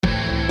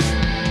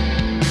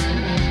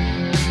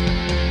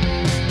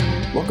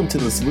Welcome to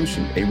The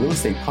Solution, a real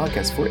estate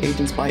podcast for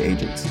agents by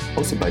agents,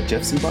 hosted by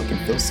Jeff Seabuck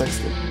and Phil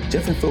Sexton.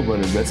 Jeff and Phil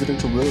run a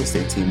residential real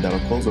estate team that will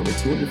close over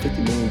 $250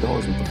 million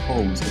worth of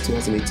homes in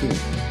 2018,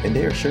 and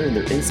they are sharing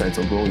their insights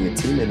on growing a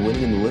team and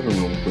winning in the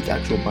living room with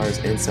actual buyers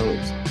and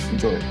sellers.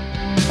 Enjoy.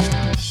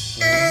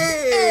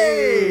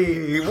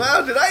 Hey!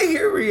 Wow, did I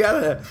hear we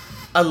got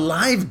a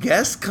live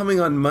guest coming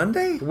on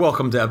Monday?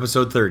 Welcome to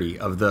episode 30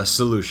 of The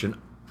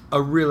Solution,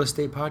 a real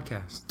estate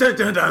podcast. Dun,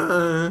 dun,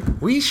 dun.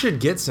 We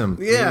should get some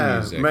theme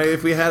music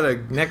if we had a...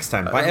 next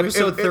time. By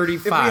episode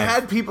 35. If we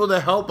had people to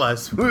help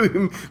us,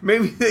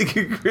 maybe they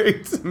could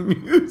create some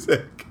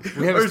music.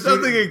 Or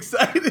something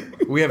exciting.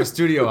 We have a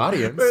studio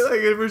audience.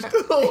 Like, if we're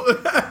still...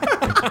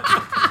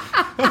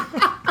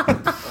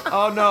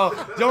 Oh no!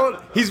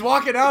 Don't! He's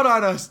walking out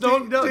on us.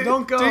 Don't go!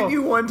 Didn't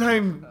you one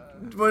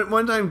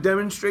time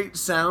demonstrate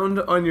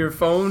sound on your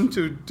phone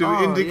to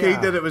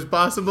indicate that it was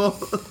possible?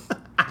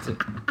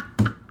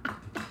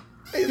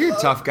 You're a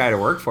tough guy to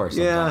work for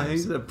sometimes. Yeah,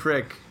 he's a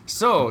prick.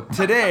 So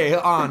today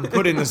on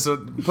putting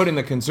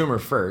the consumer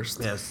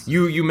first. Yes.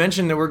 You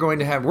mentioned that we're going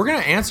to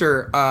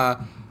answer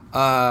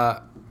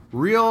a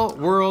real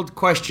world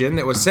question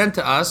that was sent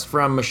to us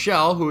from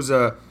Michelle, who's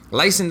a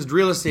licensed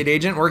real estate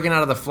agent working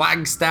out of the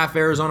Flagstaff,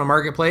 Arizona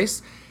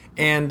marketplace.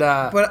 And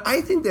but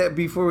I think that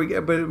before we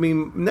get,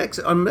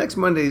 next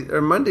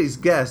Monday's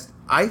guest,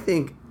 I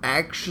think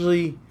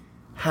actually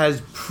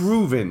has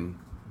proven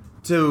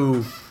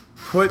to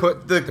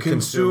put the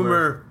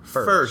consumer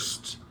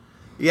first.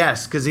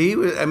 Yes, because he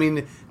was. I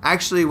mean,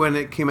 actually, when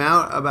it came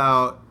out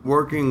about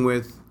working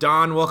with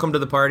Don, welcome to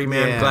the party,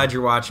 man. Yeah. Glad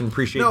you're watching.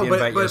 Appreciate the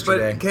invite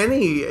yesterday. But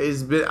Kenny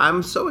has been.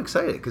 I'm so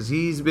excited because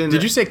he's been.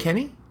 Did you say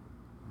Kenny?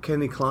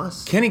 Kenny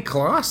Kloss? Kenny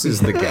Kloss is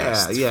the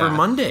guest for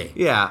Monday.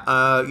 Yeah,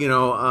 I don't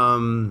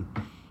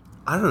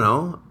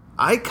know,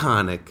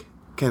 iconic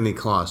Kenny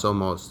Kloss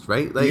almost,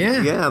 right? Like,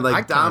 yeah,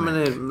 like iconic.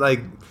 Dominant, like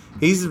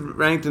he's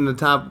ranked in the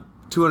top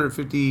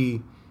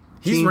 250.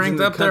 He's ranked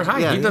up there high.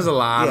 Yeah, he does a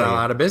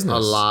lot of business. A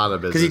lot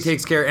of business. Because he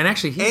takes care, and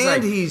actually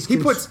he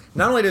puts,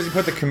 not only does he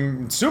put the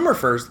consumer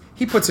first,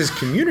 he puts his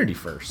community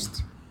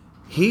first.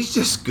 He's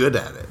just good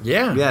at it.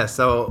 Yeah. Yeah,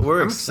 so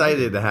we're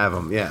excited to have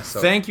him. Yeah.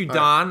 So, thank you,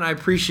 Don. I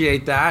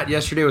appreciate that.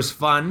 Yesterday was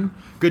fun.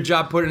 Good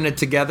job putting it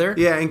together.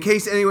 Yeah, in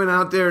case anyone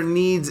out there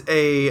needs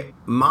a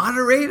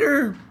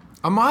moderator.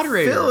 A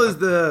moderator. Phil is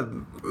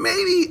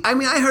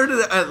I heard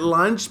it at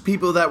lunch,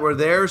 people that were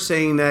there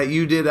saying that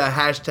you did a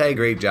hashtag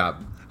great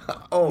job.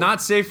 Oh.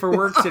 Not safe for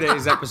work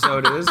today's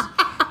episode is.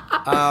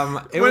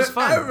 It was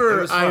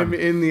fun. I'm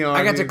in the audience.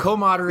 I got to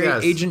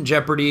co-moderate Agent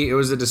Jeopardy. It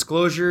was a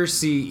disclosure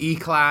CE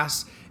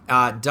class.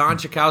 Don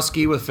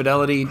Chakowski with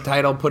Fidelity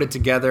Title put it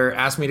together,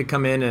 asked me to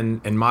come in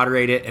and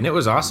moderate it, and it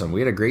was awesome.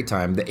 We had a great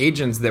time. The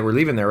agents that were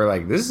leaving there were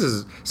like, this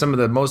is some of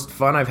the most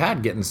fun I've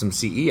had getting some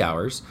CE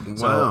hours.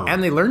 Wow.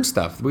 And they learned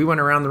stuff. We went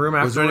around the room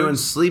afterwards. Was there anyone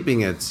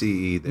sleeping at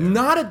CE there?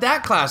 Not at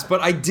that class, but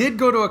I did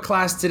go to a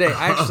class today.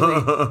 I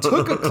actually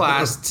took a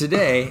class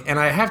today, and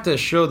I have to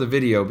show the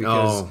video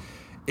because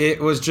it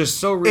was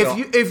just so real.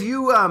 If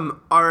you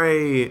are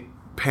a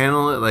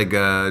panel, like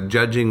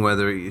judging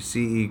whether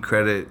CE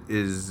credit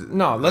is...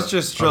 No, let's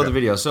just show the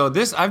video. So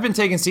I've been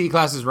taking CE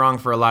classes wrong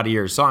for a lot of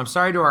years, so I'm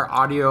sorry to our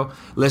audio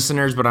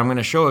listeners, but I'm going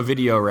to show a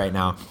video right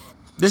now.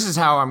 This is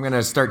how I'm going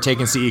to start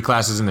taking CE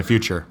classes in the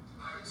future.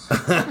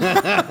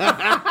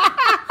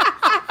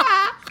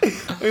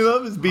 I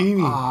love his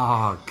beanie.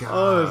 Oh, God.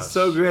 Oh, it's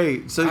so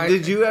great. So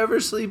did you ever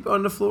sleep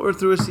on the floor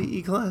through a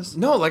CE class?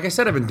 No, like I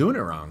said, I've been doing it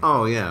wrong.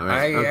 Oh, yeah.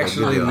 Right. I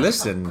actually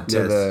listen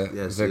to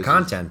the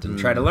content and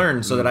try to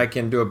learn so that I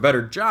can do a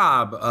better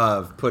job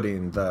of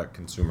putting the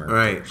consumer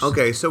first.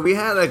 Okay, so we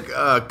had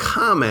a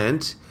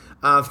comment.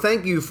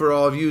 Thank you for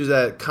all of you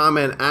that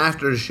comment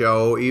after the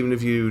show, even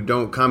if you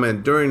don't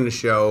comment during the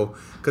show,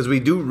 because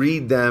we do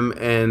read them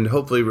and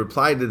hopefully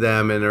reply to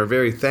them and are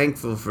very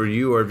thankful for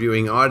you, our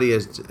viewing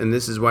audience, and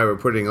this is why we're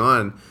putting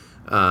on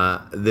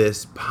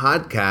this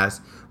podcast.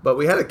 But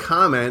we had a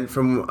comment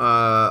from,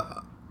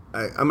 I'm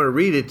going to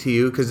read it to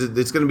you because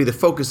it's going to be the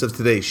focus of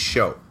today's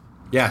show.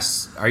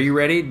 Yes. Are you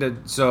ready?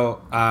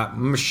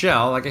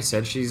 Michelle, like I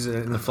said, she's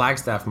in the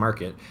Flagstaff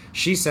market.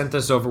 She sent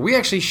us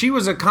over. She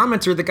was a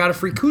commenter that got a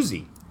free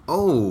koozie.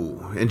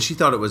 Oh, and she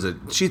thought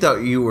she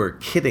thought you were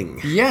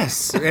kidding.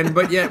 Yes,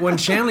 but yet when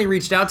Shanley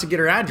reached out to get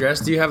her address,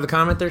 do you have the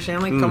comment there,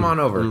 Shanley? Come on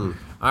over. All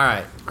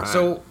right.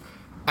 So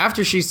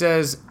after she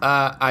says,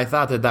 I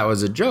thought that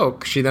was a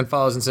joke, she then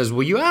follows and says,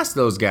 will you ask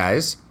those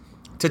guys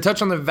to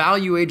touch on the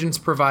value agents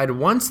provide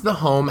once the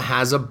home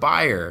has a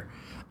buyer?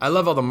 I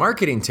love all the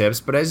marketing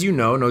tips, but as you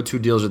know, no two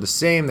deals are the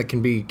same. That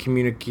can be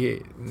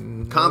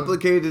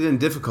complicated and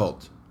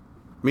difficult,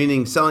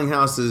 meaning selling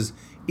houses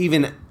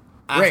even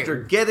after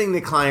getting the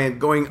client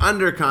going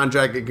under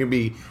contract. It can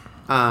be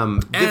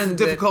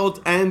difficult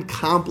and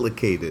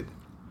complicated.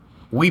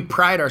 We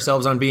pride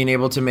ourselves on being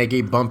able to make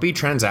a bumpy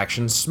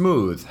transaction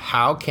smooth.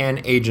 How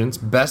can agents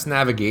best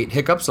navigate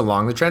hiccups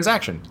along the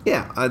transaction?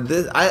 Yeah,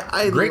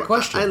 great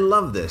question. I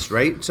love this,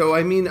 right? So,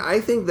 I mean,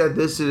 I think that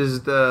this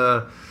is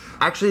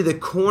actually the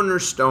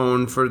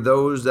cornerstone for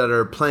those that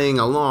are playing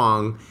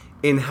along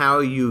in how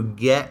you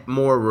get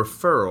more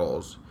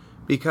referrals,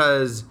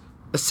 because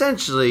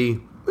essentially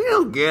we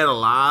don't get a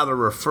lot of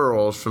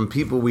referrals from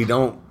people we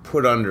don't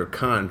put under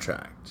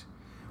contract.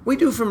 We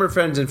do from our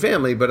friends and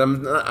family, but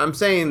I'm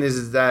saying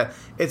is that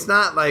it's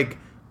not like,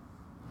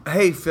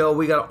 hey Phil,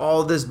 we got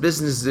all this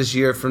business this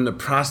year from the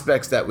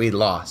prospects that we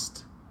lost.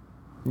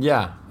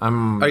 Yeah,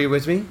 Are you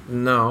with me?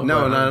 No,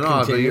 not at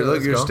all. But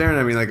Let's you're go. staring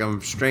at me like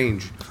I'm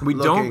strange. We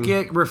don't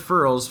get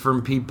referrals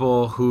from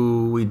people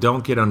who we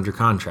don't get under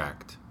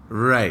contract.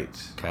 Right.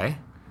 Okay.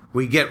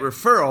 We get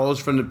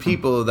referrals from the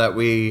people that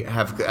we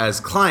have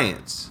as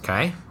clients.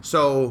 Okay.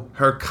 So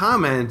her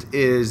comment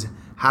is,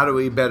 how do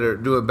we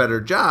do a better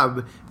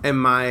job?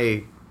 And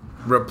my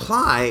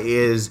reply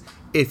is,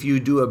 if you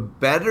do a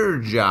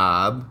better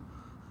job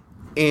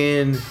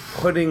in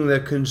putting the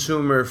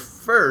consumer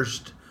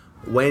first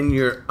when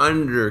you're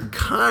under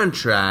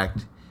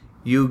contract,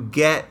 you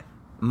get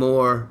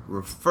more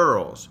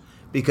referrals,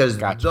 because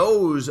Gotcha.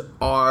 those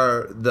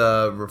are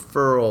the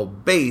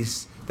referral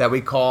base that we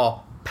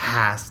call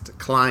past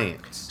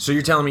clients. So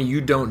you're telling me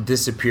you don't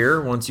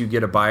disappear once you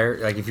get a buyer?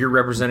 Like if you're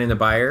representing the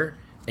buyer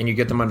and you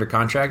get them under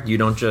contract, you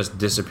don't just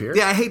disappear?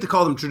 Yeah, I hate to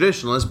call them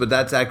traditionalists, but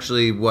that's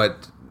actually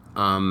what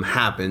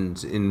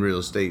happens in real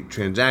estate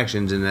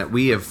transactions, and that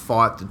we have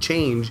fought to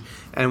change.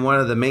 And one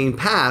of the main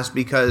paths,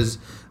 because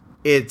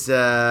it's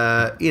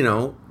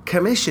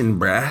commission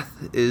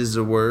breath is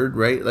a word,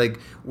 right? Like,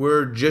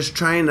 we're just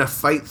trying to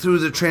fight through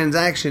the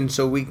transaction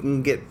so we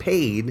can get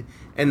paid,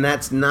 and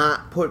that's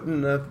not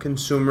putting the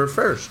consumer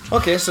first.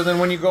 Okay, so then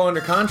when you go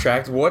under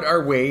contract, what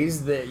are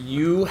ways that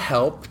you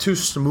help to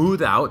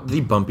smooth out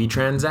the bumpy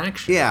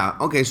transaction? Yeah.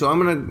 Okay. So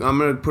I'm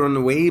gonna put on the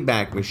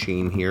Wayback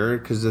Machine here,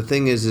 because the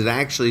thing is, it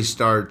actually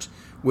starts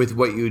with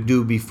what you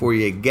do before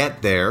you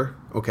get there.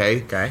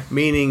 Okay. Okay.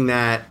 Meaning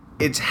that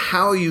it's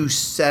how you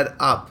set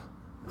up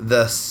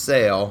the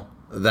sale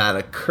that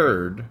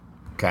occurred.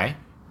 Okay.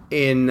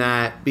 In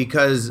that,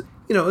 because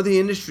the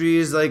industry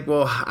is like,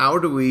 well, how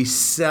do we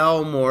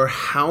sell more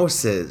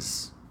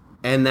houses?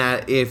 And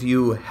that if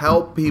you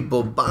help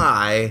people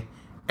buy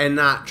and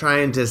not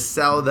trying to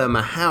sell them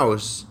a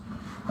house,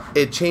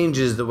 it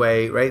changes the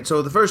way, right?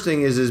 So the first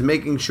thing is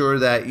making sure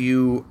that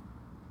you...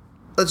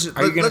 Are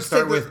you going to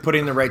start with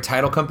putting the right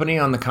title company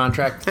on the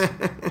contract?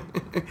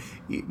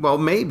 Well,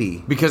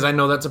 maybe. Because I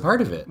know that's a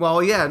part of it.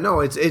 Well, yeah, no,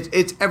 it's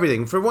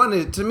everything. For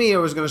one, to me, I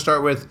was going to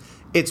start with,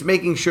 it's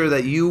making sure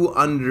that you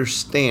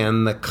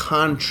understand the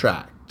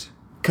contract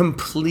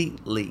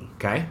completely.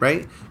 Okay.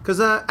 Right?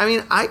 Because,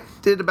 I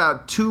did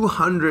about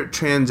 200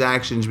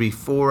 transactions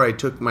before I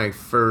took my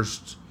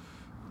first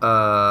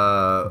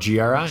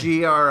GRI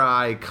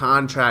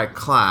contract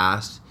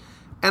class,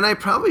 and I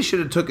probably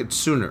should have took it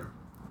sooner.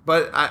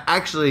 But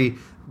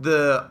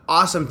the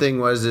awesome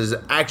thing is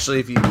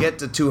if you get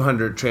to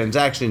 200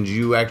 transactions,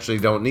 you actually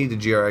don't need the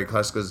GRI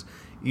class, because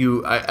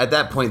at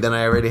that point, then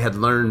I already had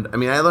learned.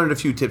 I learned a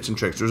few tips and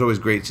tricks. There's always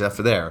great stuff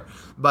for there.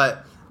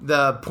 But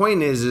the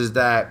point is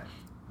that,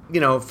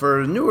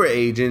 for newer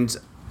agents,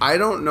 I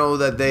don't know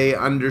that they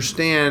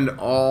understand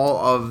all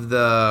of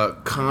the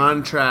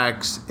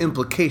contract's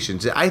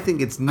implications. I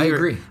think it's near. I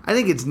agree. I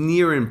think it's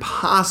near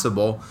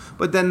impossible.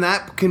 But then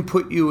that can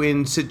put you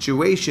in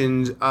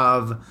situations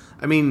of.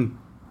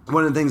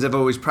 One of the things I've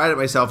always prided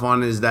myself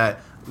on is that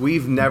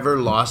we've never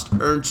lost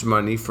earned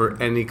money for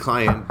any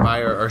client,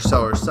 buyer or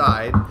seller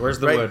side. Where's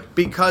the wood?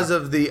 Because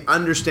of the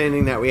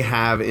understanding that we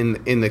have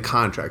in the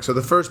contract. So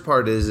the first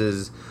part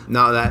is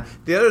now that.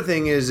 The other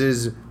thing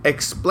is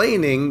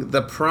explaining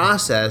the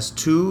process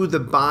to the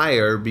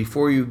buyer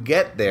before you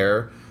get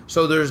there,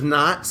 so there's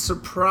not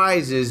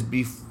surprises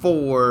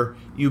before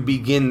you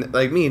begin,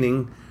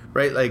 meaning,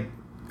 right,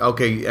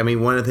 okay,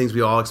 one of the things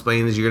we all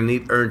explain is you're going to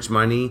need earned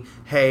money.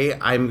 Hey,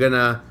 I'm going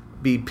to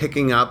be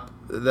picking up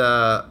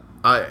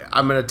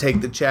I'm going to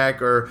take the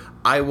check, or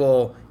I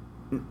will,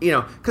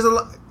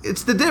 because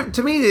it's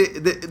to me,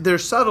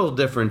 there's subtle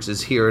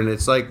differences here. And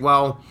it's like,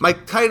 well, my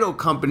title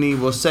company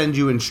will send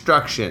you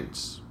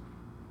instructions.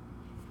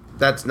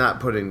 That's not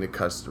putting the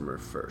customer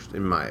first,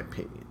 in my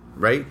opinion,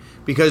 right?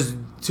 Because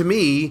to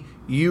me,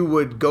 you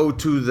would go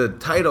to the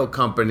title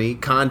company,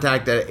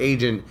 contact that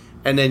agent,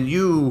 and then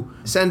you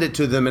send it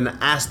to them and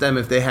ask them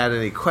if they had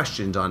any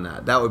questions on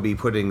that. That would be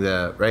putting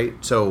the, right?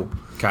 So,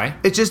 okay.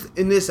 It's just,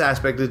 in this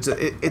aspect, it's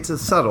a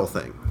subtle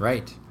thing.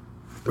 Right.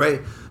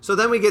 Right? So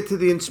then we get to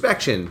the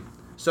inspection.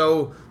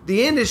 So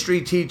the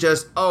industry teach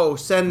us,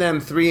 send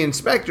them 3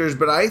 inspectors,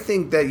 but I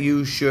think that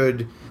you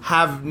should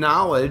have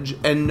knowledge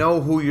and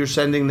know who you're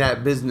sending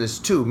that business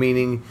to.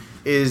 Meaning,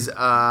 is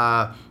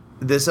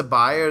this a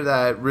buyer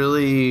that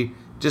really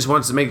just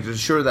wants to make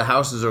sure the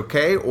house is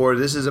okay, or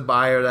this is a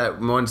buyer that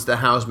wants the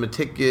house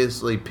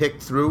meticulously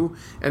picked through,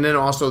 and then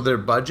also their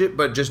budget,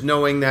 but just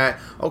knowing that,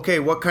 okay,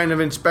 what kind of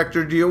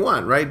inspector do you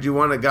want, right? Do you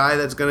want a guy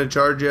that's going to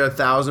charge you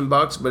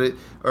 $1,000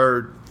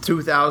 or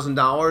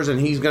 $2,000, and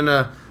he's going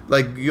to,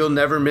 you'll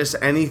never miss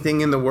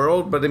anything in the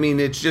world? But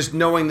it's just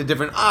knowing the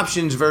different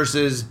options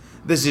versus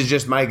this is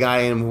just my guy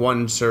and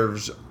one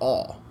serves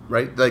all,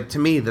 right? To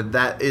me,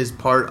 that is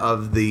part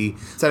of the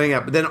setting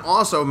up. But then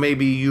also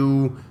maybe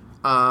you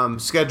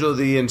schedule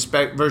the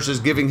inspect versus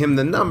giving him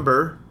the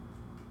number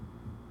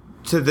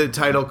to the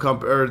title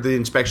company or the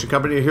inspection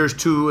company. Here's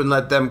 2 and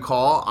let them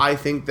call. I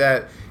think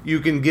that you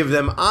can give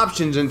them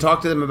options and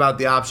talk to them about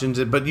the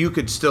options, but you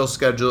could still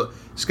schedule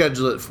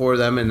it for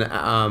them.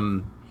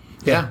 And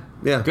yeah,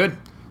 good.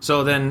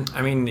 So then,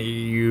 I mean,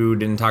 you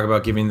didn't talk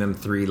about giving them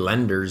 3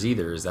 lenders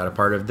either. Is that a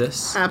part of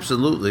this?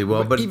 Absolutely.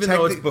 Well, but even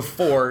though it's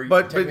before,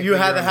 but you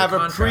had to have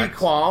a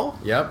pre-qual.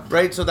 Yep.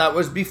 Right. So that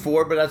was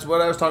before, but that's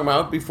what I was talking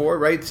about before.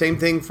 Right. Same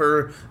thing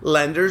for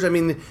lenders. I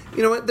mean,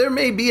 you know what? There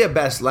may be a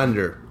best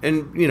lender,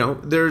 and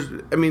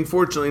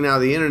fortunately now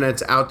the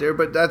internet's out there,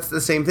 but that's the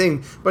same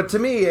thing. But to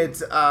me,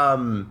 it's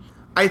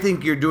I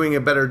think you're doing a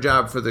better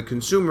job for the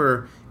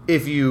consumer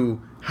if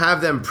you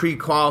have them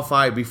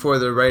pre-qualified before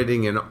they're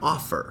writing an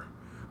offer.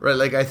 Right,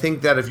 like I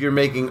think that if you're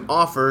making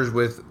offers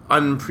with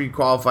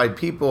unpre-qualified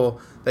people,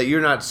 that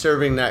you're not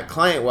serving that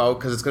client well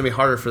because it's going to be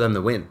harder for them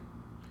to win.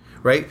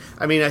 Right?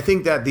 I mean, I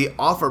think that the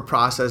offer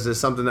process is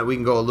something that we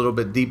can go a little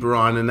bit deeper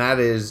on, and that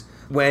is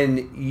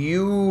when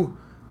you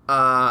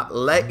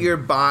let your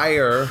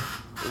buyer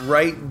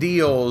write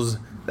deals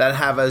that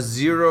have a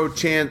 0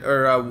 chance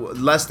or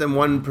less than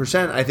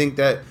 1%. I think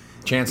that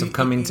chance of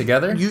coming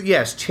together.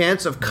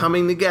 Chance of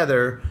coming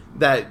together.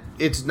 That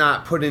it's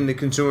not putting the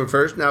consumer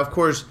first. Now, of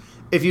course,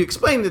 if you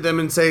explain to them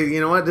and say, you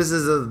know what, this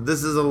is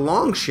a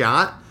long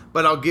shot,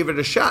 but I'll give it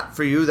a shot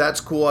for you. That's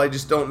cool. I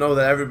just don't know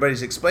that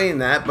everybody's explaining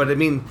that. But I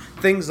mean,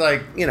 things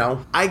like,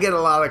 I get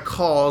a lot of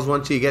calls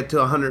once you get to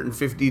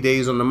 150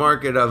 days on the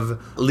market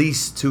of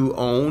lease to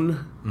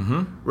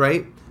own,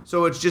 right?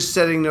 So it's just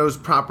setting those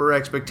proper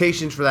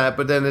expectations for that.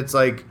 But then it's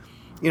like,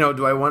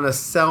 do I want to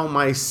sell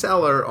my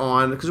seller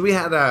on? Because we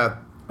had our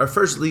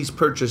first lease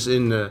purchase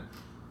in,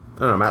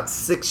 about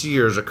 6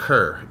 years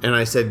occur. And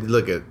I said,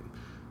 look at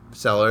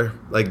seller,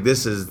 like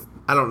this is,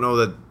 I don't know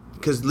that,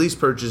 because lease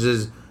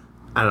purchases,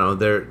 I don't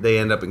know, they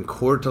end up in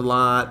court a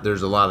lot.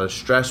 There's a lot of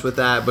stress with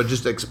that. But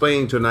just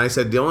explaining to him, I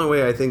said the only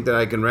way I think that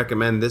I can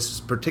recommend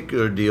this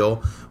particular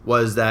deal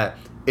was that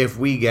if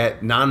we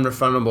get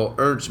non-refundable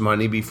earnest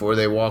money before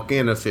they walk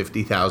in of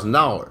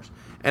 $50,000.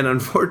 And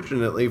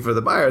unfortunately for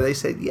the buyer, they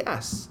said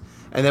yes.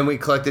 And then we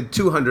collected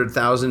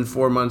 $200,000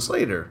 4 months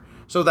later.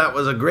 So that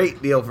was a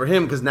great deal for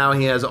him because now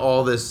he has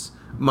all this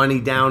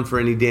money down for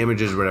any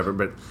damages or whatever.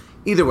 But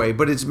either way,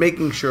 but it's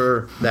making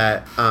sure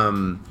that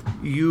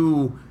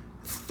you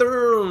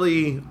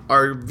thoroughly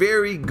are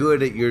very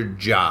good at your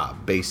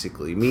job,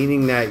 basically,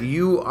 meaning that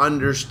you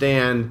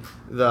understand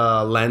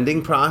the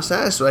lending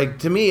process. Like,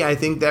 to me, I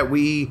think that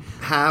we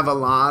have a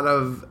lot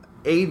of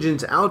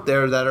agents out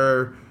there that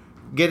are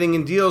getting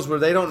in deals where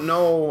they don't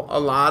know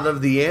a lot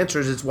of the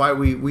answers. It's why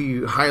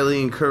we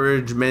highly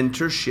encourage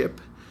mentorship,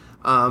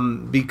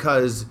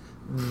 because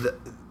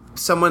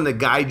someone to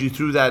guide you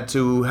through that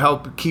to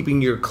help keeping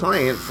your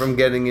client from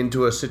getting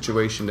into a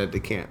situation that they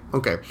can't.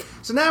 Okay,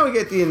 so now we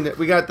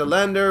got the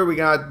lender, we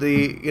got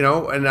the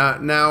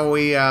and now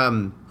we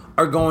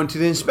are going to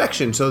the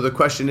inspection. So the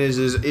question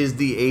is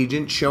the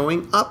agent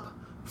showing up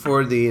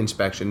for the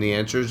inspection? The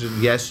answer is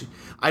yes.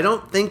 I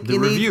don't think the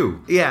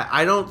review.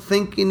 I don't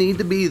think you need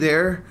to be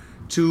there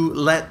to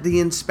let the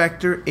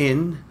inspector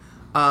in.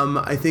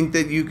 I think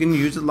that you can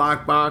use a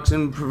lockbox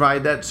and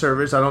provide that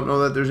service. I don't know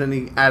that there's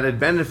any added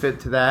benefit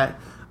to that.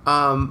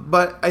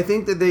 But I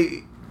think that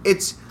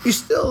you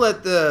still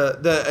let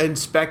the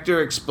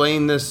inspector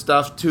explain this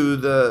stuff to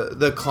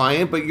the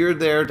client, but you're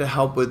there to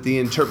help with the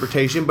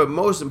interpretation. But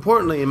most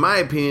importantly, in my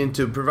opinion,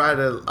 to provide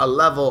a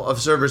level of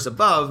service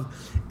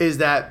above is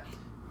that,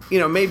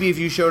 maybe if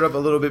you showed up a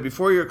little bit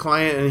before your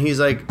client and he's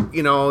like,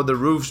 the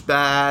roof's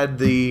bad,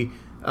 the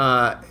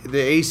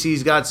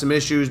AC's got some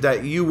issues,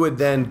 that you would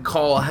then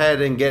call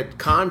ahead and get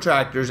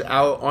contractors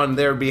out on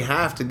their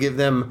behalf to give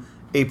them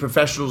a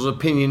professional's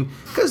opinion,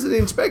 because the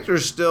inspector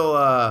is still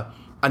a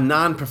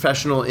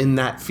non-professional in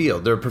that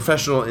field. They're a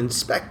professional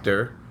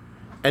inspector,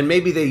 and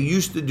maybe they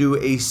used to do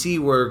AC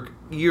work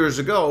years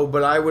ago,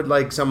 but I would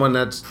like someone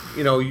that's,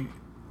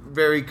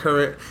 very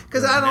current,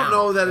 because I don't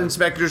know that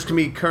inspectors can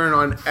be current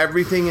on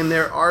everything, and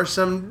there are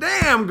some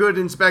damn good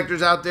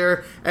inspectors out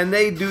there and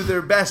they do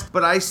their best,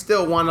 but I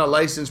still want a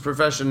licensed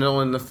professional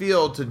in the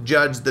field to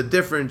judge the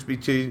difference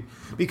between,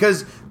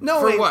 because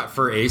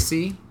for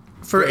AC,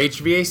 for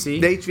HVAC,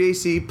 the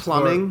HVAC,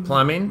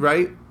 plumbing,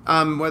 right,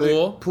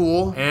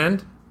 pool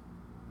and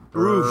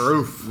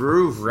roof,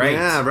 right,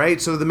 yeah,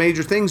 right. So the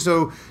major things.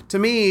 So to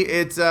me,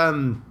 it's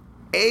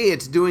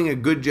it's doing a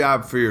good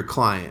job for your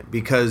client,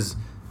 because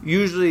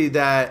usually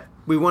that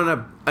we want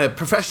a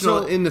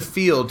professional in the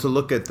field to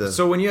look at the...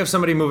 So when you have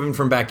somebody moving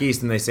from back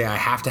east and they say, I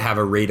have to have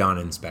a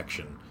radon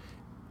inspection,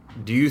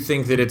 do you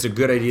think that it's a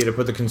good idea to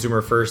put the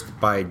consumer first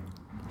by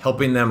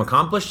helping them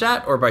accomplish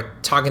that, or by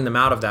talking them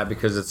out of that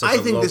because it's such a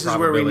low probability? I think this is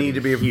where we need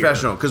to be a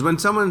professional, because when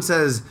someone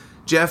says,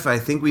 Jeff, I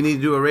think we need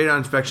to do a radon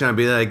inspection, I'd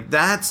be like,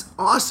 that's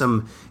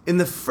awesome. In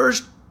the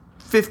first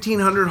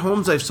 1,500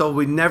 homes I've sold,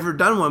 we'd never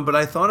done one, but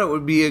I thought it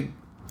would be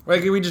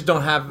Like, we just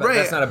don't have, Right.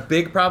 that's not a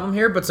big problem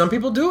here, but some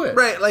people do it.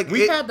 Right, like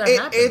we've had that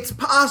happen. It's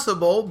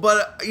possible,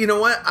 but you know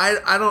what?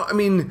 I don't. I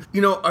mean,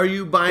 you know, are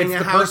you buying It's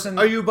a the house? person-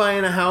 Are you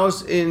buying a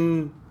house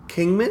in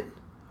Kingman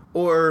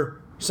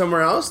or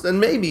somewhere else? Then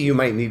maybe you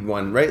might need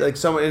one, right? Like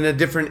somewhere in a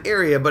different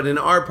area. But in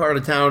our part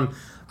of town,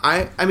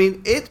 I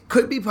mean, it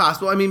could be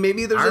possible. I mean,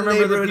 maybe there's I a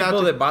remember the neighborhood out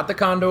people there. that bought the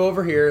condo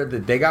over here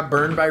that they got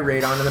burned by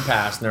radon in the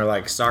past, and they're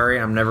like, "Sorry,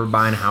 I'm never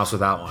buying a house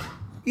without one."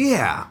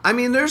 Yeah, I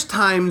mean, there's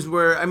times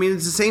where, I mean,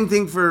 it's the same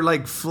thing for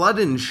like flood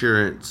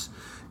insurance,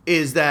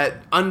 is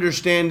that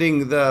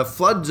understanding the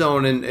flood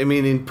zone, and I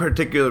mean, in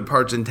particular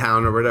parts in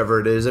town or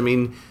whatever it is. I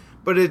mean,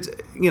 but it's,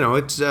 you know,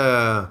 it's,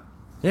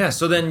 Yeah,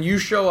 so then you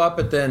show up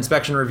at the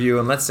inspection review,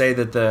 and let's say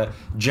that the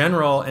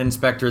general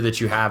inspector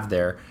that you have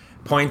there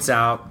points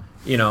out,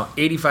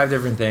 85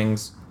 different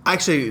things.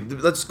 actually,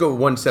 let's go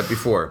one step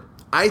before.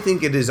 I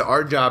think it is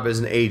our job as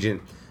an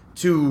agent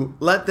to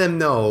let them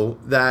know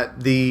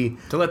that To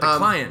let the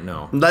client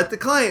know. let the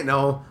client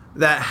know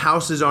that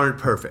houses aren't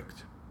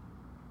perfect.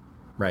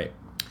 Right.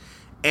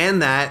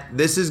 And that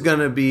this is going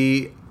to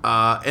be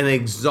an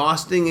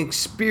exhausting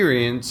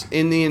experience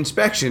in the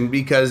inspection,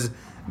 because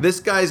this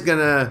guy's going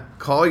to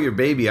call your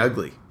baby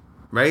ugly,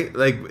 right?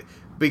 Like,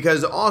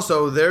 because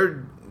also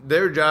their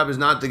job is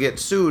not to get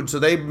sued, so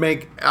they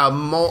make a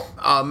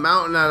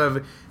mountain out of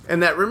it.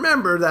 And that,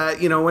 remember that,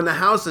 when the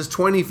house is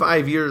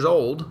 25 years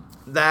old,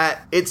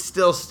 that it's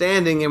still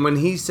standing, and when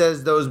he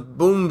says those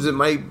booms, it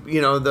might,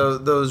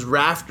 those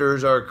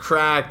rafters are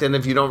cracked, and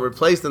if you don't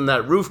replace them,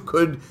 that roof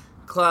could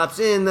collapse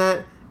in,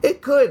 that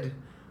it could.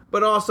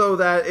 But also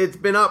that it's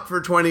been up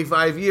for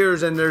 25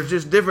 years, and there's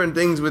just different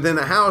things within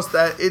a house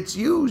that it's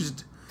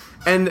used.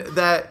 And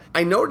that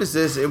I notice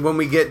this when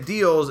we get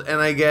deals,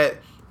 and I get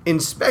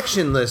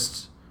inspection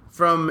lists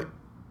from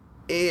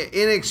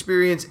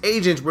inexperienced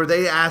agents where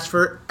they ask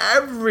for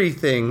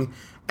everything,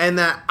 and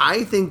that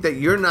I think that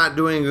you're not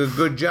doing a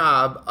good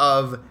job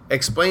of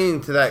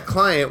explaining to that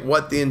client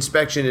what the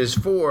inspection is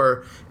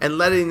for, and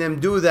letting them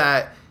do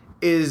that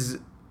is,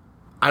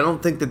 I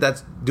don't think that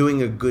that's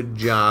doing a good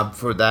job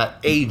for that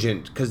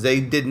agent, because they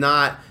did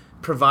not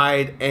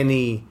provide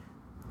any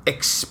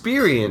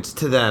experience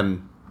to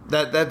them.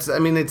 That's I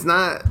mean, it's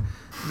not.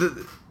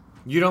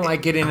 You don't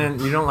like getting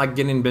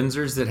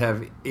Benzers that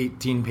have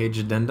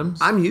 18-page addendums?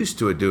 I'm used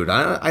to it, dude.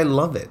 I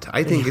love it.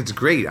 I think it's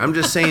great. I'm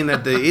just saying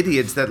that the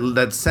idiots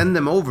that send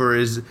them over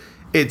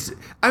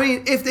I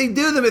mean, if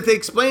they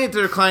explain it to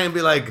their client and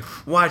be like,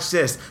 watch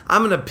this,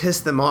 I'm going to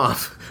piss them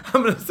off.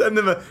 I'm going to send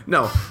them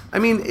no. I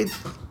mean,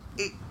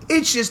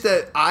 it's just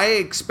that I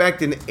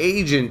expect an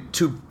agent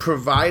to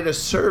provide a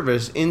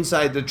service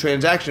inside the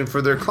transaction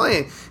for their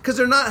client, because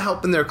they're not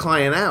helping their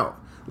client out.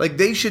 Like,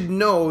 they should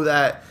know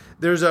that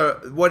there's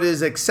what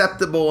is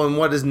acceptable and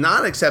what is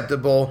not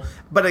acceptable,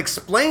 but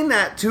explain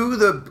that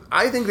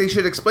I think they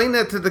should explain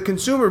that to the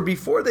consumer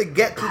before they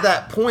get to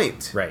that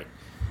point. Right.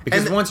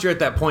 Because once you're at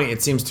that point,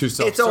 it seems too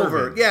self-serving. It's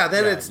over. Yeah,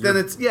 then it's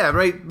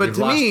right. But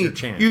to me,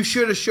 you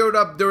should have showed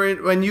up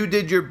when you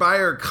did your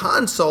buyer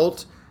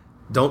consult.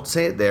 Don't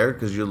say it there,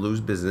 because you'll lose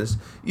business.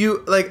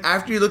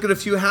 After you look at a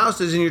few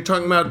houses and you're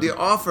talking about the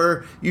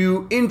offer,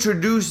 you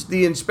introduce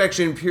the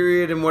inspection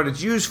period and what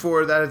it's used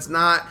for, that it's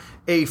not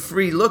a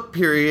free look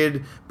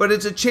period, but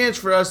it's a chance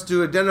for us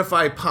to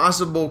identify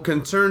possible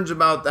concerns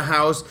about the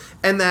house,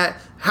 and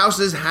that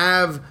houses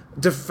have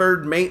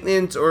deferred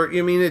maintenance, or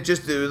it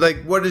just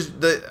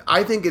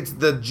I think it's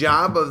the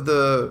job of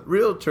the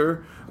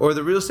realtor or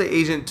the real estate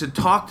agent to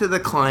talk to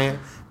the client,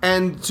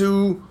 and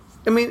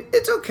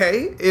it's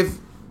okay if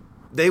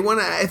they want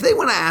to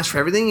ask for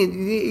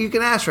everything, you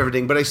can ask for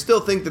everything, but I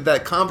still think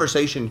that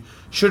conversation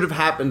should have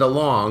happened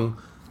along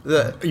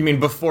you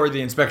mean before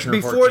the inspection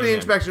report? Before the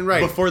inspection,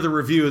 right? Before the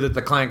review, that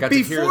the client got to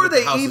hear before that the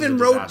they house is even a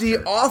wrote the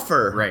disaster.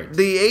 offer. Right.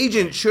 The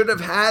agent should have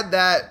had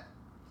that,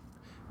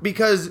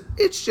 because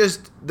it's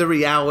just the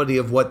reality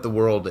of what the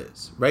world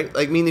is, right?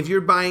 Like, I mean, if you're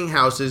buying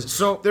houses,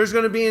 So- there's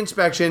going to be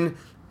inspection,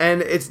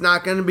 and it's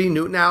not going to be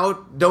new. Now,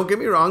 don't get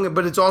me wrong,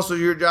 but it's also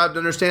your job to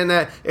understand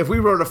that if we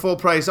wrote a full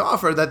price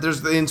offer, that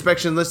the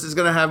inspection list is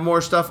going to have more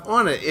stuff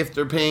on it if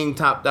they're paying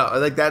top dollar.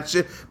 Like,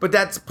 but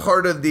that's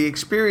part of the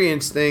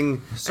experience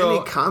thing. So,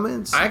 any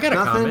comments? I got a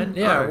Nothing? comment.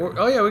 Yeah. All right.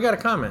 Oh, yeah, we got a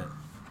comment.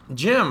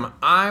 Jim,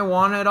 I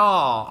want it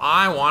all.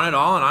 I want it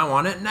all, and I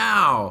want it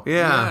now.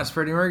 Yeah. Yes,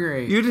 Freddie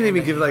Mercury. You didn't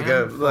even give like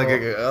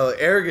a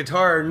air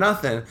guitar or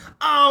nothing.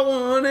 I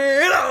want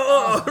it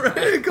all.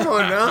 Right? Come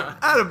on now.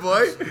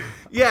 Attaboy.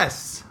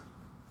 Yes.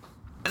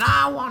 And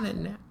I want it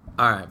now.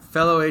 All right,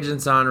 fellow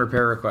agents on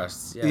repair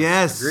requests.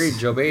 Yes. Agreed,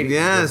 Joe Beatty.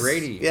 Yes. Joe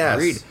Brady. Yes.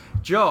 Agreed.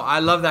 Joe, I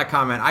love that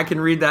comment. I can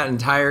read that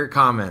entire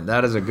comment.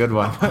 That is a good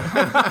one.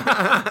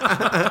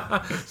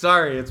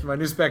 Sorry, it's my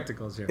new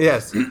spectacles here.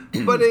 Yes.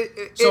 But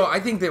So I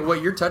think that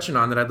what you're touching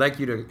on that I'd like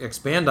you to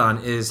expand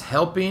on is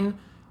helping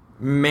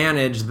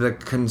manage the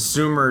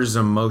consumer's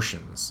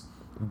emotions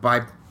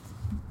by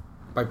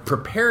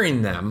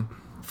preparing them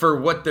for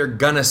what they're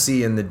gonna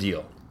see in the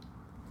deal,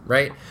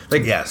 right?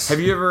 Like, yes. Have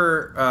you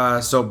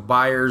ever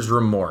buyer's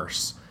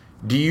remorse?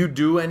 Do you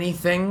do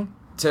anything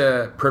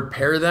to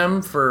prepare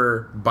them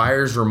for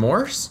buyer's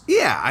remorse?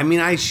 Yeah, I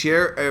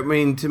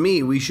mean, to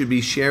me, we should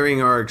be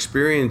sharing our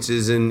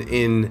experiences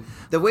in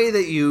the way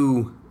that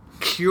you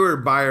cure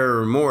buyer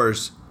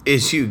remorse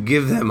is you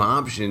give them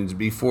options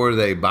before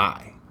they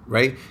buy,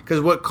 right?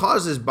 Because what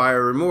causes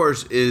buyer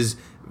remorse is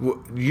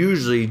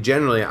usually,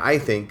 generally, I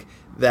think,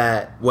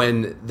 that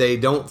when they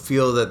don't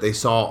feel that they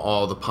saw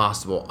all the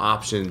possible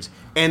options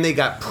and they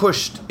got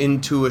pushed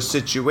into a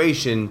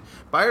situation,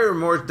 buyer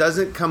remorse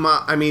doesn't come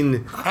up. I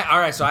mean... All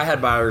right, so I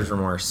had buyer's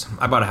remorse.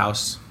 I bought a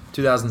house,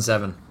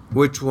 2007.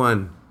 Which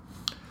one?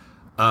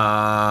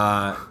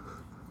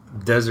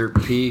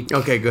 Desert Peak.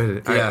 Okay, go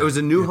ahead. Yeah. It was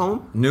a new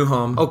home? New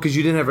home. Oh, because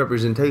you didn't have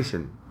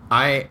representation.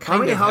 I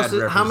kind of had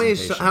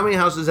representation. How many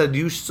houses had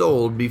you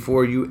sold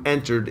before you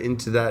entered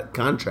into that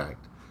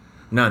contract?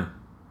 None.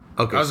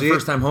 Okay, I was a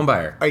first-time home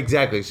buyer.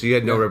 Exactly. So you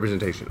had no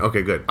representation.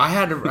 Okay, good. I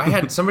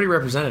had somebody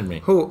represented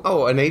me. Who?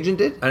 Oh, an agent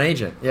did? An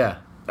agent, yeah.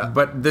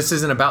 But this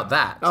isn't about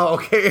that. Oh,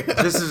 okay.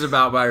 This is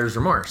about buyer's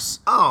remorse.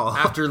 Oh.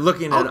 After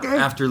looking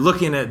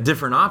at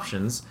different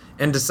options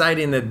and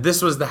deciding that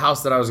this was the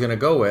house that I was going to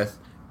go with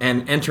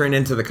and entering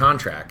into the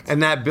contract.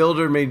 And that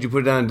builder made you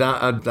put down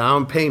a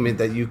down payment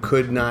that you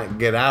could not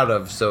get out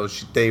of, so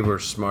they were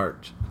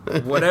smart.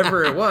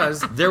 Whatever it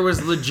was, there was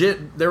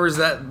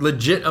that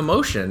legit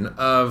emotion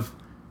of...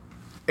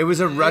 It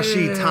was a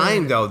rushy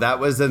time, though. That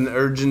was an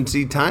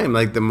urgency time,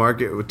 like the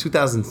market,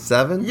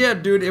 2007? Yeah,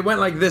 dude, it went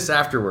like this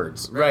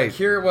afterwards. Right. Like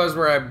here it was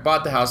where I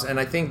bought the house, and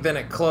I think then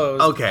it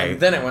closed. Okay. And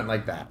then it went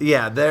like that.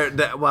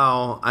 Yeah,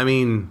 well, I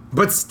mean...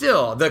 But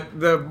still,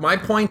 my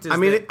point is I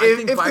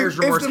think buyer's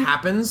remorse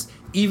happens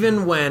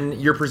even when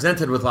you're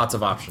presented with lots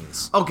of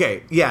options.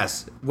 Okay,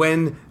 yes.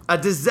 When a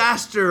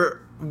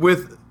disaster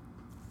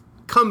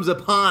comes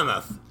upon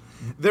us,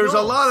 there's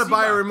a lot of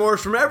buyer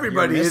remorse from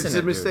everybody. It's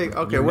a mistake.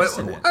 Dude. Okay,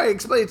 all right,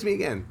 explain it to me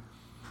again.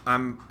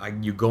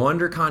 You go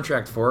under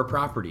contract for a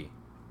property.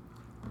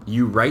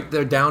 You write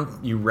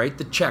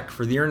the check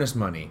for the earnest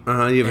money.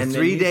 You have a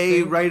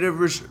 3-day right of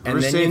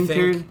rescind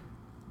period.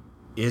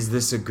 Is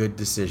this a good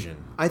decision?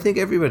 I think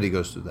everybody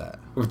goes through that.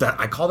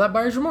 I call that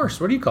buyer's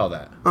remorse. What do you call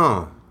that?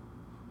 Oh.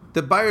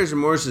 The buyer's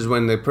remorse is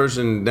when the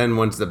person then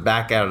wants to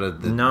back out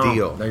of the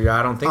deal. No,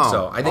 I don't think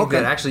so. I think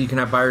that actually you can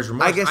have buyer's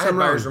remorse. I guess I had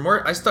buyer's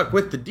remorse. I stuck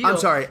with the deal. I'm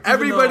sorry.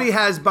 Everybody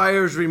has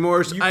buyer's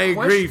remorse. I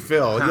agree,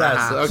 Phil.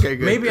 Yes. Okay,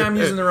 good. Maybe I'm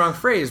using the wrong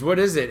phrase. What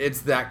is it? It's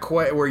that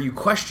where you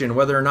question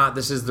whether or not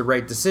this is the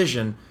right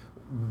decision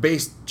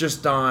based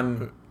just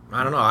on...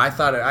 I don't know.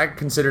 I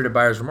considered it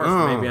buyer's remorse.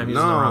 But maybe I'm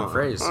using the wrong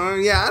phrase.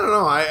 Yeah, I don't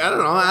know. I don't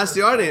know. Ask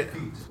the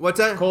audience. What's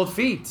that? Cold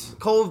feet.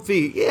 Cold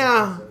feet.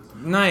 Yeah.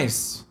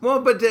 Nice. Well,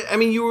 but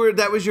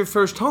that was your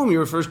first home. You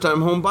were a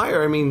first-time home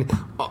buyer. I mean,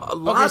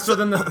 okay. So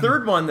then the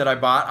third one that I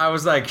bought, I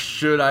was like,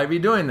 should I be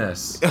doing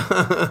this? Maybe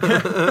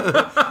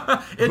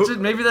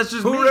that's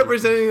just who me.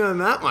 representing you on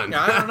that one.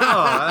 I don't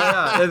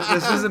know.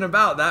 This isn't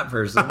about that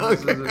person.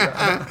 Okay.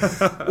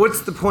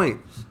 What's the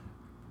point?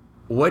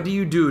 What do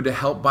you do to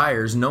help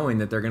buyers knowing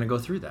that they're going to go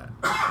through that?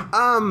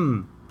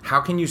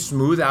 How can you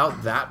smooth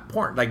out that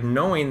point, like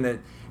knowing that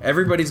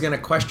everybody's going to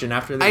question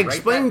after they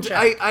write that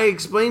check? I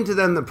explained to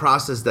them the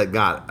process that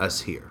got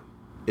us here,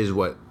 is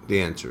what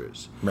the answer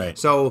is. Right.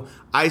 So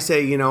I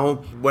say,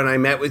 when I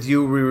met with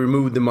you, we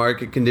removed the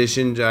market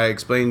conditions. I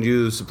explained to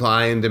you the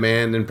supply and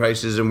demand and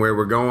prices and where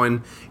we're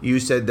going. You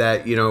said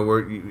that,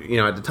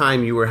 at the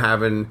time you were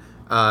having,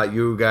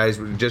 you guys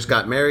just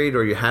got married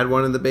or you had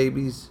one of the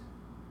babies.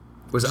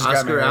 Was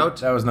Oscar out?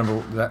 That was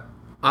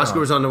Oscar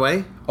was on the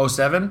way?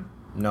 07?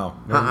 No.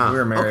 We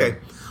were married. Okay.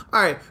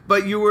 All right.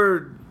 But you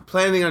were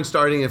planning on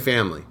starting a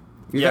family.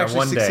 You actually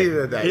one succeeded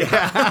day. at that.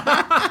 Yeah.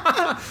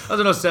 That was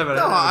in 07.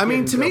 No, I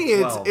mean, to me,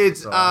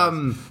 it's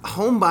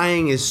home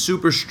buying is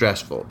super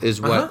stressful, is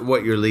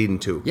what you're leading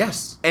to.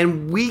 Yes.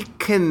 And we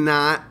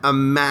cannot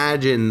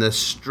imagine the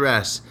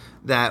stress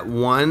that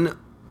one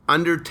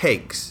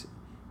undertakes.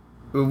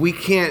 We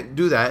can't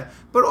do that.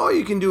 But all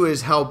you can do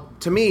is help.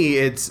 To me,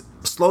 it's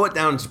slow it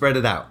down and spread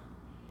it out.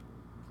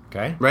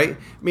 Okay. Right?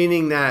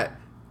 Meaning that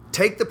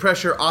take the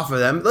pressure off of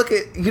them. Look,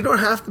 you don't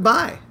have to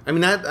buy. I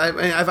mean,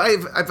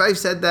 if I've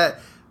said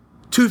that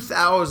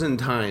 2,000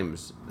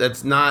 times,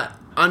 that's not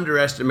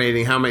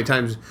underestimating how many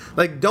times.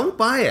 Like, don't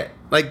buy it.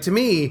 Like, to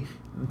me,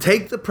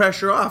 take the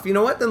pressure off. You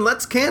know what? Then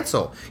let's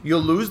cancel.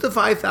 You'll lose the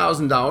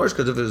 $5,000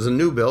 because if it was a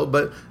new build,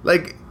 but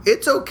like,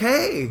 it's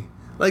okay.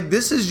 Like,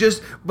 this is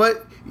just,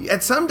 but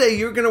at someday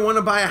you're going to want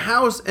to buy a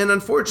house, and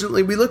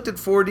unfortunately we looked at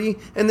 40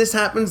 and this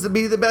happens to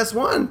be the best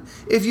one.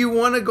 If you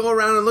want to go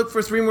around and look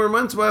for 3 more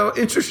months while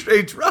interest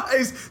rates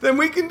rise, then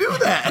we can do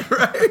that,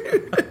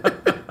 right?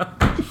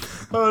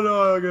 Oh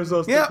no, I guess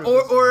I'll stick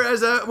with or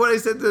as what I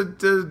said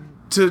to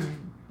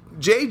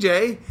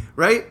JJ,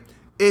 right?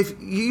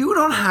 If you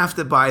don't have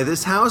to buy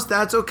this house,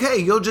 that's okay.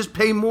 You'll just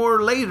pay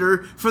more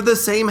later for the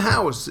same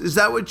house. Is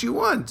that what you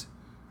want?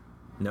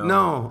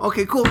 No.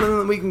 Okay, cool.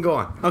 Then we can go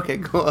on. Okay,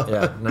 cool.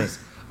 Yeah, nice.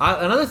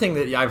 Another thing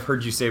that I've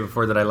heard you say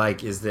before that I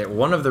like is that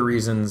one of the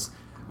reasons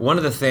one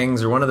of the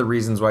things or one of the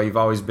reasons why you've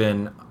always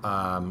been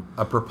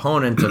a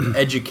proponent of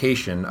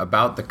education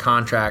about the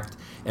contract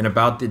and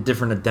about the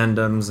different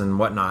addendums and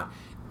whatnot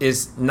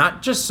is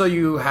not just so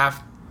you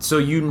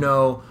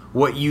know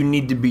what you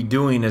need to be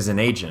doing as an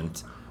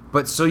agent,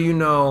 but so you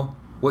know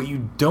what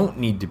you don't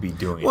need to be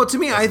doing. Well, to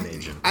me, as an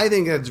agent. I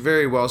think that's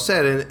very well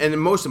said,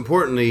 and most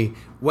importantly,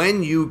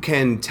 when you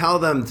can tell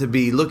them to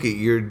be, look,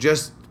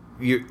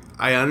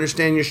 I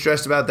understand you're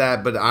stressed about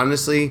that, but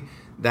honestly,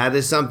 that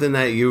is something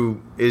that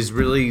is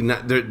really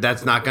not,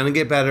 that's not going to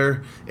get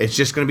better. It's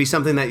just going to be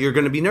something that you're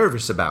going to be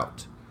nervous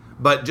about.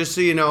 But just so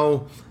you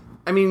know,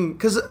 I mean,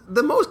 because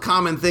the most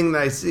common thing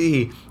that I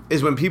see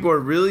is when people are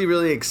really,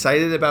 really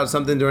excited about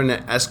something during the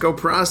ESCO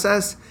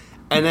process,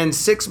 and then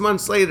 6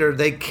 months later,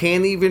 they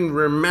can't even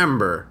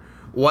remember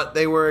what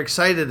they were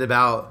excited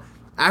about.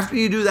 After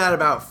you do that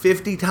about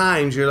 50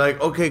 times, you're like,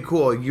 okay,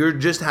 cool, you're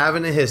just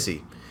having a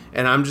hissy.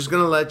 And I'm just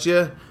going to let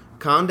you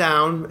calm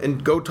down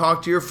and go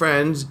talk to your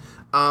friends,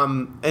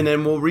 and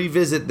then we'll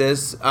revisit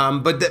this.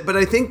 But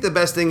I think the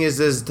best thing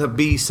is to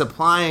be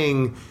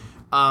supplying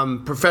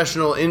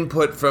professional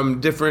input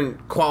from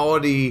different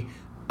quality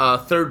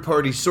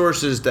third-party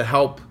sources to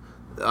help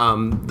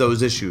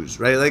those issues,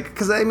 right? Like,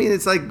 because I mean,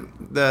 it's like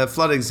the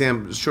flood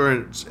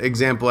insurance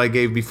example I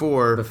gave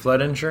before. The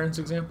flood insurance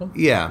example?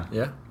 Yeah.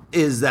 Yeah.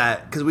 Is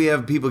that because we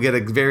have people get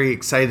very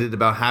excited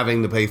about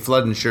having to pay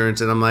flood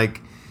insurance, and I'm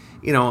like,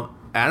 I don't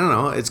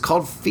know. It's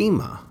called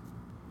FEMA,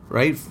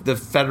 right? The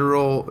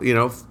federal,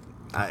 if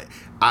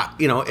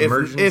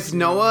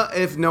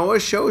Noah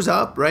shows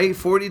up, right,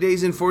 40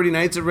 days and 40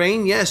 nights of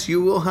rain, yes,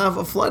 you will have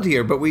a flood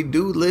here, but we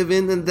do live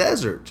in the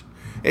desert.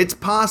 It's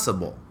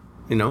possible,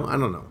 I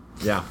don't know.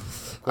 Yeah.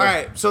 All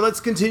right, so let's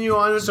continue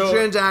on with the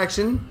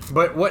transaction.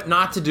 But what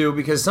not to do,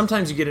 because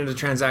sometimes you get into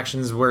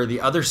transactions where the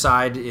other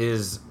side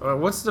is,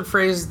 what's the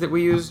phrase that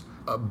we use?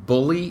 A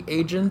bully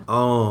agent?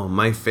 Oh,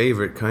 my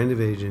favorite kind of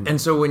agent.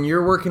 And so when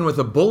you're working with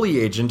a bully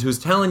agent who's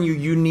telling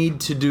you need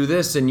to do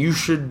this and you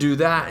should do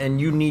that and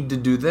you need to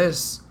do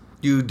this,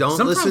 you don't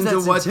listen to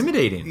what's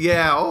intimidating.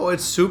 Yeah,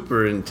 it's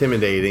super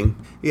intimidating.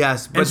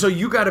 Yes, and so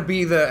you got to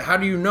be how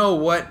do you know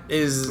what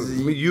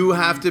is? You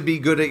have to be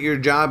good at your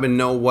job and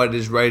know what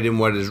is right and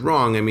what is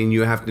wrong. I mean,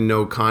 you have to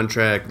know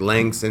contract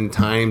lengths and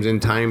times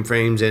and time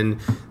frames and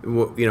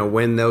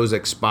when those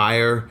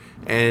expire,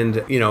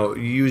 and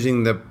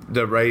using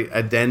the right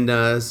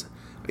addendas,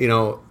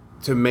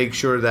 to make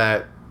sure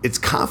that it's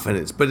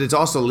confidence, but it's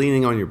also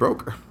leaning on your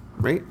broker.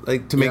 Right?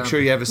 Like, to make sure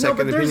you have a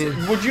second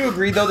opinion. Would you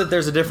agree, though, that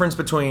there's a difference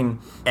between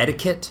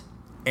etiquette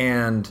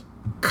and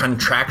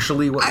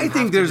contractually what I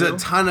think there's a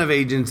ton of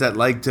agents that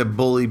like to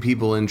bully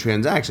people in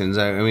transactions.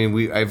 I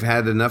mean, I've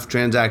had enough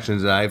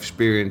transactions that I've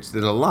experienced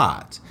it a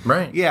lot.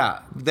 Right.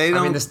 Yeah. They don't.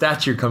 I mean, the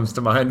statue comes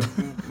to mind.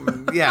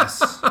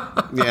 Yes.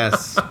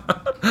 Yes.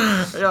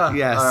 Yeah.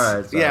 Yes. All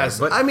right. Sorry. Yes.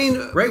 But, I mean,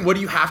 right. What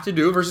do you have to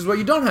do versus what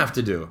you don't have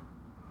to do?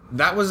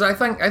 That was, I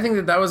think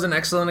that was an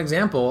excellent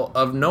example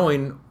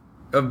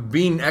of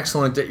being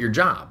excellent at your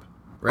job,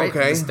 right?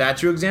 Okay. The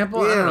statue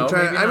example? Yeah, I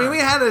don't know. We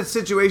had a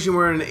situation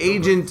where an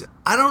agent,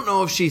 I don't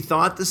know if she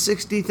thought the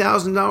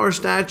 $60,000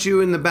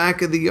 statue in the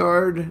back of the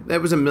yard,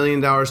 that was $1 million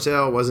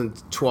sale. It wasn't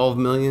 $12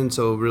 million,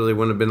 so it really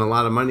wouldn't have been a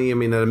lot of money. I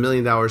mean, at $1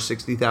 million,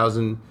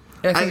 $60,000.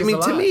 Yeah, I mean,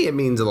 to me, it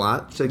means a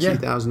lot,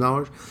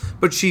 $60,000. Yeah.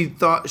 But she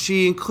thought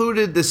she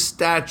included the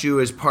statue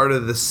as part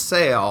of the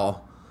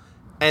sale.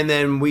 And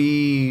then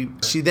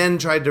she then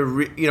tried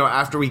to,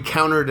 after we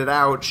countered it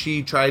out,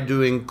 she tried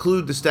to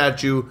include the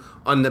statue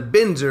on the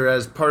Binzer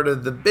as part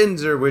of the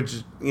Binzer,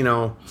 which,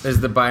 is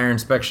the buyer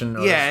inspection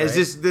notice, yeah, right? it's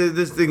just,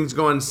 this thing's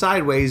going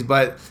sideways.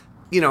 But,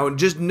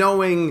 just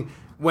knowing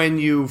when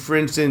you, for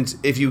instance,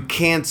 if you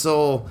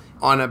cancel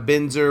on a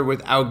Binzer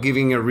without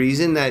giving a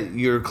reason that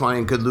your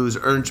client could lose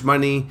earned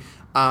money,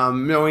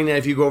 knowing that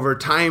if you go over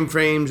time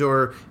frames,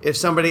 or if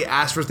somebody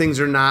asks for things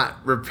or not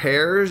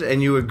repairs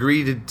and you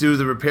agree to do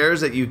the repairs,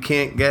 that you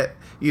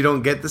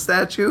don't get the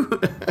statue.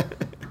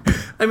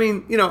 I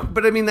mean,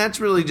 but I mean, that's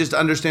really just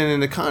understanding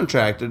the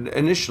contract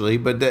initially.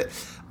 But that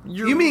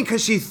you mean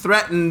because she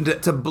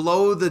threatened to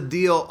blow the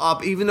deal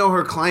up even though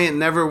her client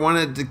never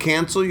wanted to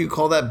cancel, you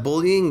call that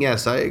bullying?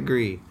 Yes, I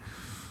agree.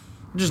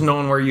 Just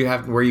knowing where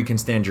you can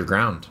stand your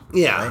ground.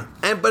 Yeah.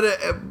 Right?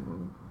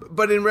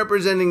 But in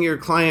representing your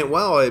client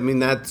well, I mean,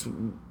 that's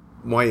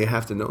why you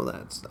have to know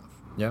that stuff.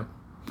 Yep.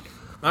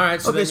 All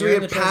right. So okay, so we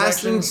have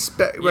past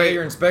right.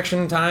 Your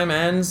inspection time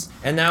ends,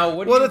 and now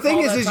what? Well, the thing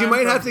is you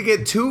might have to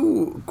get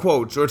 2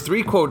 quotes or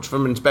 3 quotes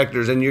from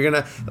inspectors, and you're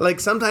gonna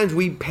sometimes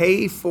we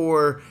pay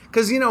for,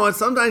 because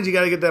sometimes you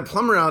got to get that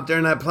plumber out there,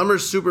 and that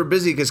plumber's super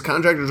busy because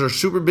contractors are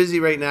super busy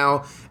right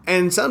now,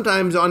 and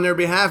sometimes on their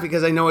behalf,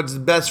 because I know it's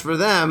best for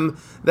them,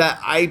 that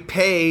I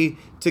pay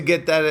to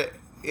get that.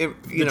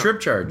 The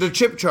trip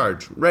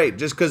charge, right?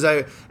 Just because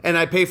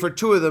I pay for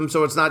 2 of them,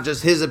 so it's not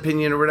just his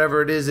opinion or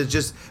whatever it is. It's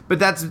just, but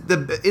that's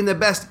in the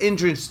best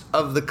interest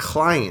of the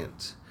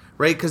client,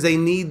 right? Because they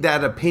need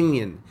that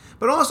opinion,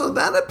 but also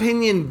that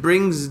opinion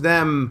brings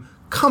them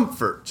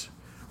comfort,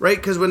 right?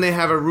 Because when they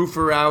have a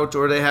roofer out,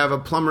 or they have a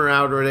plumber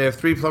out, or they have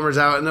 3 plumbers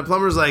out, and the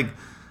plumber's like,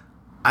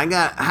 I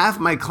got half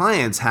my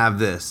clients have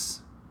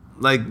this.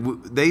 Like,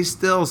 they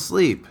still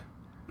sleep.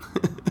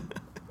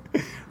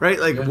 Right?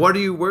 Like, what are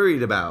you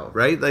worried about?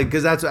 Right? Like,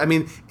 because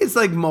it's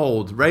like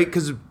mold, right?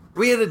 Because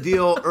we had a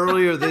deal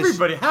earlier this...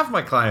 half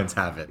my clients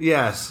have it.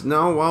 Yes.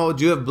 No, well,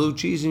 do you have blue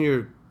cheese in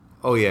your...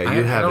 Oh, yeah,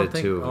 you have it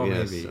too. Oh,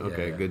 yes. maybe.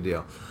 Okay, Yeah. good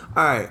deal.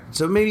 All right,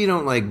 so maybe you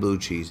don't like blue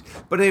cheese.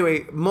 But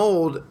anyway,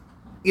 mold,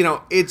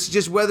 it's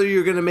just whether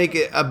you're going to make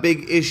it a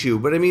big issue.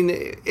 But, I mean,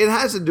 it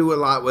has to do a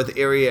lot with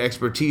area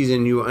expertise,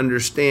 and you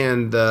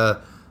understand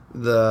the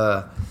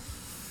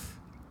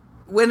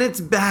when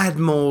it's bad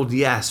mold,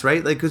 yes,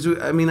 right? Like, because,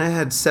 I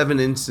had 7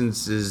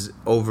 instances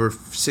over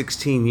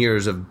 16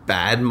 years of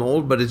bad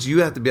mold, but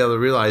you have to be able to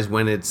realize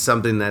when it's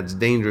something that's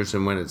dangerous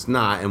and when it's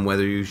not, and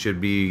whether you should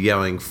be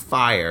yelling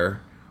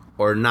fire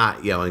or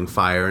not yelling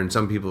fire. And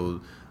some people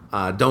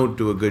don't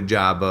do a good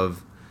job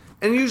of,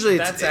 and usually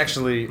That's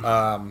actually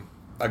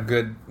a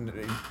good,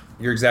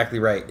 you're exactly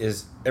right,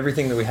 is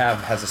everything that we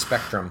have has a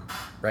spectrum,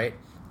 right?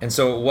 And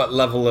so what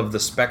level of the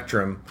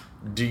spectrum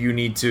do you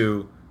need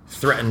to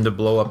threaten to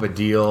blow up a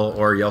deal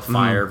or yell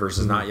fire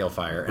versus not yell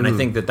fire? And I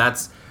think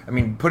that's,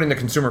 putting the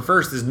consumer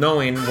first is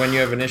knowing when you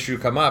have an issue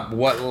come up,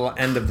 what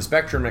end of the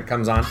spectrum it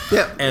comes on.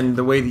 Yep. And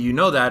the way that you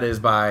know that is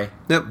by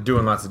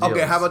doing lots of deals.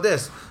 Okay, how about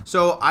this?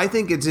 So I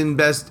think it's in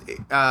best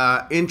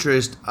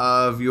interest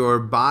of your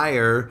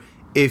buyer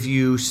if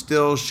you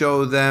still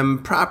show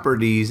them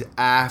properties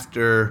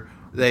after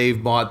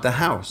they've bought the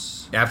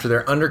house. After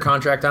they're under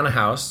contract on a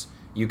house,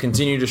 you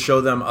continue to show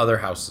them other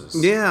houses.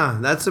 Yeah,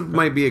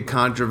 might be a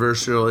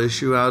controversial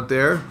issue out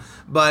there.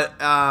 But,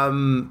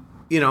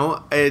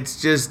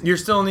 it's just... You're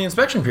still in the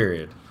inspection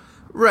period.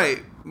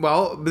 Right.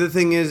 Well, the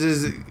thing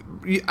is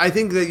I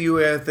think that you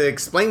have to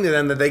explain to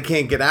them that they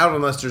can't get out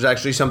unless there's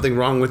actually something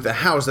wrong with the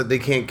house that they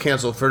can't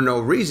cancel for no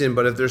reason.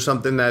 But if there's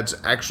something that's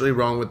actually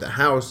wrong with the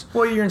house...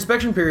 Well, your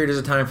inspection period is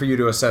a time for you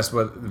to assess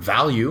what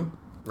value...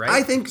 Right?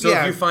 I think so.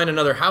 If you find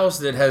another house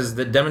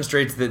that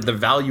demonstrates that the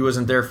value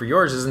isn't there for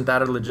yours, isn't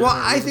that a legitimate?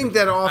 Well, I think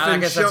that often. I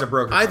guess that's a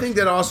broker. I think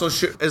that also,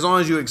 as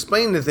long as you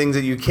explain the things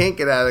that you can't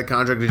get out of the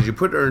contract, that you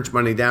put earnest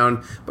money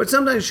down. But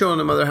sometimes showing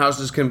them other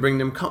houses can bring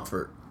them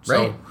comfort.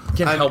 Right.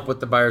 Can help with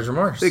the buyer's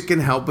remorse. It can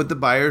help with the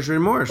buyer's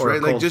remorse, or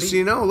right? Like, just so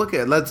you know, look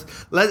at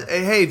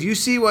hey, if you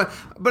see what,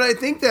 but I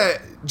think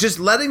that just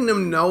letting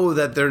them know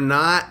that they're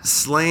not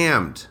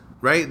slammed.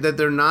 Right? That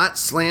they're not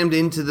slammed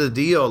into the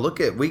deal. Look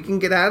we can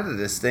get out of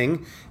this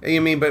thing.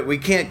 But we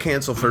can't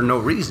cancel for no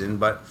reason.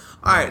 But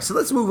all right, so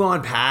let's move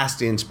on past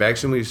the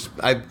inspection.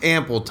 I've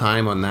ample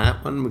time on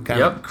that one. We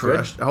kind of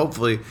crushed. Good.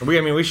 Hopefully,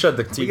 we shut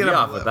the TV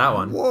off with that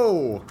one.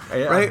 Whoa!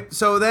 Yeah. Right.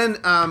 So then,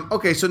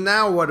 okay. So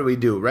now what do we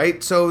do?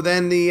 Right. So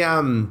then the I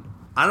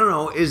don't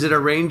know. Is it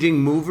arranging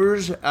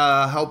movers?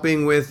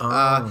 Helping with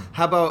how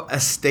about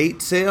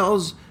estate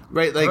sales?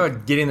 Right, like how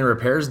about getting the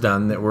repairs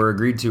done that were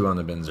agreed to on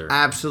the Binzer.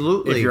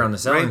 Absolutely. If you're on the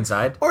selling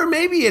side. Or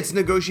maybe it's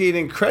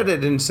negotiating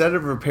credit instead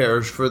of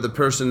repairs for the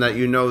person that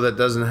you know that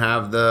doesn't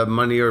have the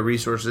money or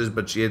resources,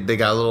 but they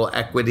got a little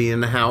equity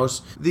in the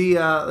house. The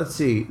let's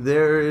see,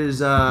 there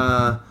is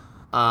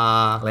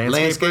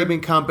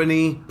landscaping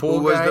company. Who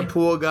was the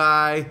pool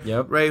guy?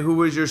 Yep. Right. Who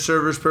was your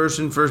service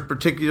person for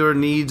particular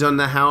needs on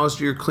the house?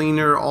 Your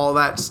cleaner, all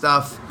that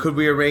stuff. Could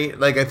we arrange?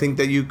 Like, I think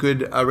that you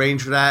could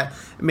arrange for that.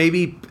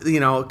 Maybe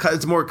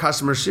it's more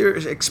customer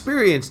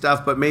experience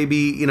stuff, but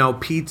maybe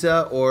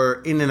pizza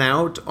or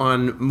In-N-Out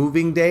on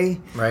moving day,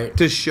 right?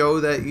 To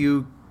show that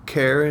you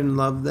care and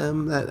love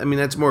them.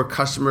 That's more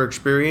customer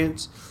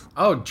experience.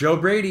 Oh, Joe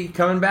Brady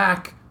coming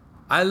back.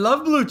 I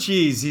love blue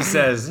cheese. He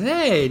says,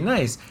 "Hey,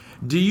 nice.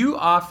 Do you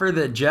offer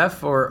that,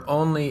 Jeff, or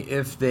only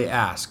if they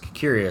ask?"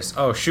 Curious.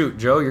 Oh, shoot,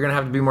 Joe, you're going to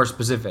have to be more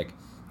specific.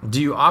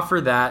 Do you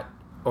offer that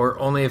or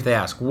only if they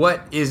ask?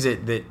 What is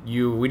it that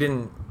we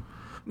didn't...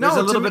 There's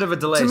a little bit of a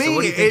delay, so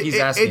what do you think he's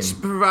asking? It's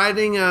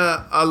providing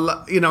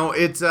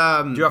it's...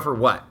 Do you offer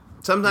what?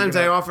 Sometimes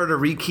I offer to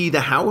rekey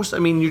the house.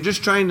 You're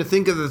just trying to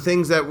think of the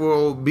things that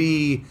will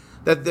be...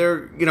 That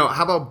they're,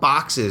 how about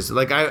boxes?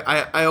 Like,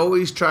 I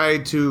always try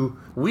to...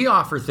 We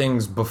offer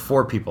things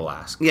before people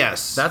ask.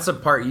 Yes. That's a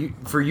part,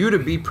 for you to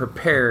be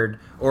prepared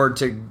or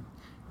to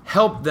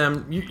help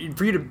them,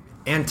 for you to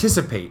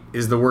anticipate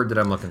is the word that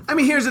I'm looking for.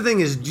 Here's the thing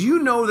is, do you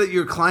know that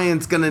your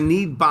client's going to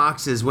need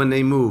boxes when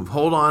they move?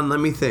 Hold on, let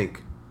me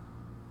think.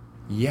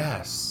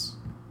 Yes.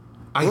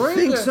 I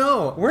think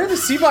so. Where are the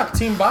Seabach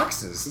team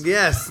boxes?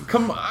 Yes.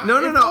 Come on.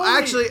 No.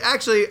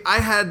 Actually, I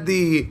had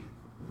the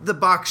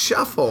box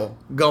shuffle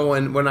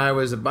going when I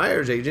was a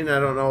buyer's agent. I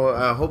don't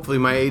know. Hopefully,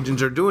 my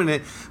agents are doing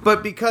it.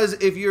 But because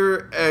if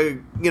you're,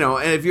 and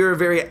if you're a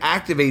very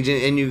active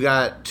agent and you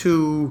got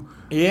two,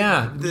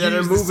 that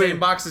are moving the same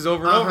boxes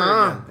over and over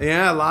again.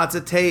 Yeah, lots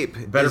of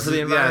tape. Better for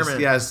the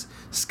environment. Yes.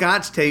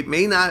 Scotch tape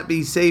may not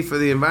be safe for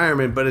the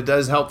environment, but it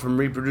does help from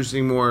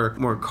reproducing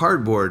more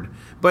cardboard.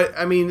 But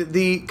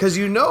because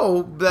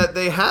that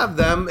they have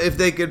them, if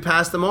they could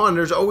pass them on,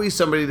 there's always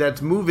somebody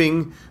that's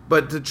moving.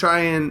 But to try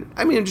and,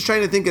 I'm just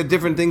trying to think of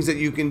different things that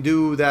you can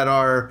do that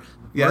are,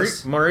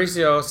 yes.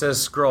 Mauricio says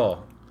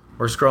scroll.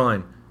 We're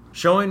scrolling.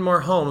 Showing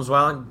more homes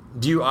while...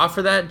 Do you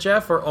offer that,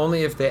 Jeff, or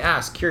only if they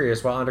ask?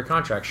 Curious, while under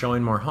contract,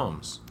 showing more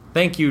homes.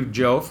 Thank you,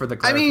 Joe, for the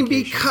clarification.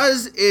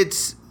 Because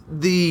it's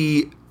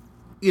the...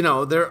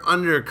 they're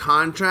under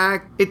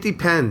contract. It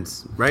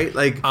depends, right?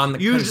 Like on the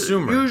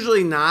consumer.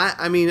 Usually not.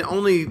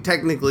 Only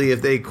technically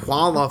if they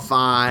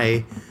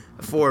qualify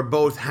for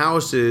both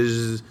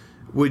houses,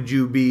 would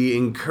you be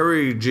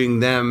encouraging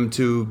them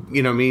to,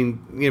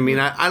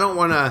 I don't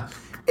want to,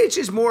 it's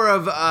just more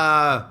of,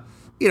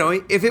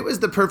 if it was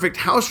the perfect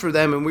house for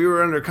them and we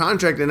were under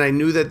contract and I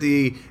knew that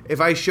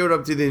if I showed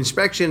up to the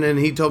inspection and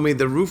he told me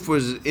the roof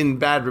was in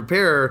bad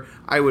repair,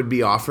 I would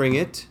be offering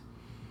it.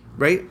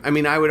 Right?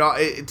 I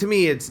would, to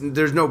me,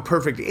 there's no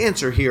perfect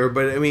answer here,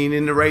 but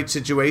in the right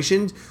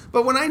situations.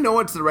 But when I know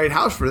it's the right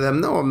house for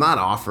them, no, I'm not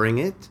offering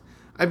it.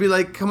 I'd be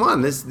like, come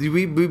on,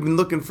 we've been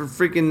looking for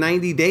freaking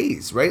 90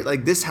 days, right?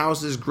 Like, this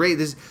house is great.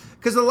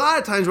 Because a lot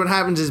of times what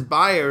happens is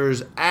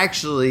buyers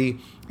actually,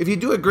 if you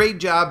do a great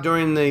job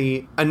during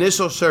the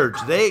initial search,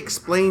 they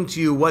explain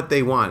to you what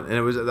they want.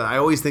 And I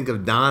always think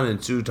of Don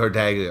and Sue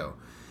Tartaglio.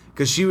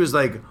 Because she was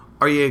like,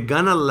 are you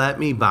gonna let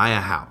me buy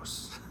a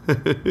house?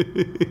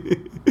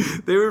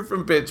 They were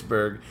from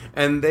Pittsburgh,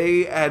 and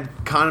they had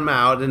come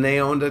out, and they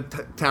owned a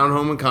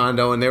townhome and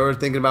condo, and they were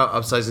thinking about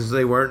upsizing, so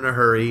they weren't in a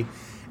hurry.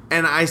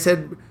 And I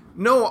said,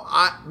 no,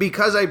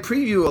 because I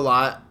preview a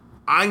lot,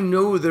 I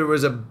know there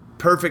was a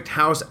perfect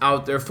house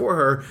out there for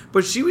her,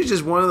 but she was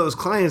just one of those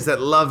clients that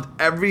loved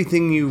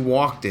everything you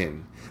walked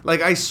in.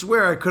 Like, I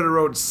swear I could have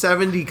wrote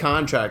 70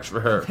 contracts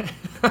for her.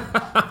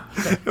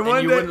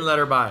 and you wouldn't let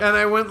her buy. And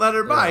I wouldn't let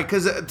her buy,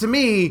 because to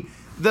me,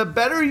 the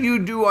better you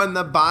do on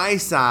the buy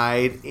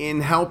side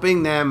in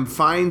helping them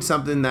find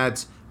something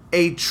that's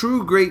a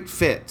true great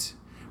fit,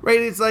 right?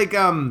 It's like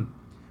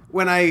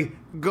when I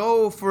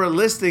go for a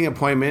listing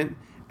appointment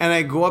and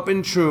I go up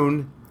in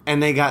Troon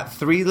and they got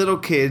 3 little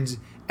kids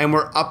and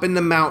we're up in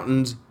the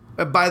mountains.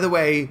 By the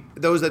way,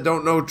 those that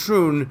don't know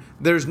Troon,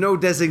 there's no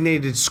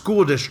designated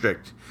school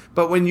district.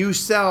 But when you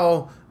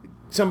sell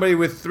somebody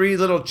with 3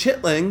 little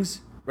chitlings,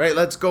 right?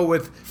 Let's go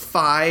with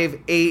 5,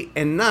 8,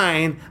 and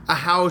 9, a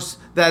house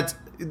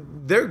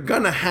they're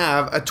gonna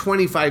have a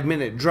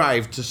 25-minute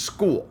drive to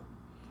school,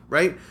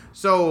 right?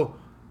 So,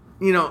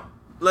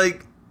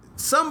 like,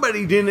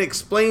 somebody didn't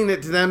explain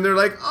it to them. They're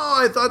like,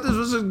 oh, I thought this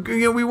was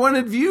we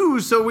wanted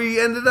views, so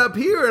we ended up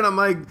here. And I'm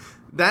like,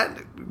 that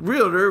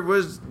realtor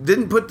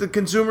didn't put the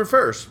consumer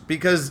first,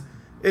 because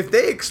if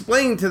they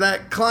explain to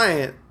that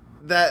client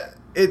that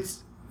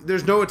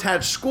there's no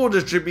attached school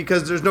district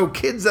because there's no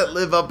kids that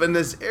live up in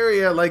this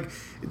area, like,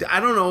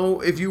 I don't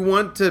know if you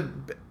want to.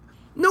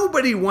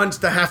 Nobody wants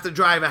to have to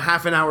drive a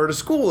half an hour to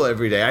school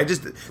every day.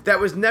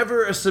 That was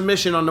never a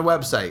submission on the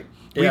website.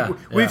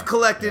 We've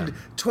collected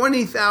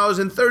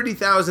 20,000,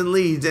 30,000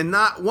 leads, and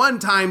not one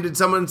time did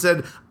someone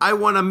said, I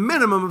want a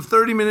minimum of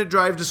 30-minute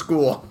drive to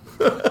school.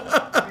 We have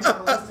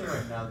a listing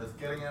right now that's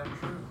getting out of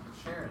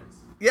Sharon's.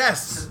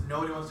 Yes. Because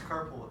nobody wants to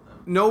carpool with them.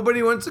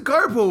 Nobody wants to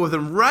carpool with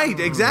them. Right,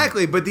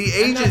 exactly. But the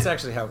agent... And that's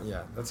actually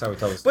that's how we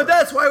tell the story. But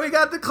that's why we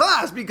got the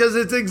class, because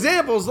it's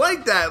examples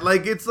like that.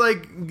 Like, it's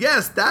like,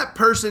 yes, that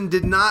person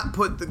did not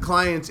put the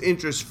client's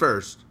interest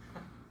first.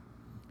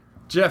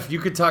 Jeff, you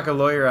could talk a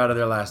lawyer out of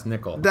their last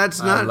nickel. That's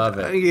not... I love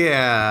it.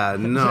 Yeah,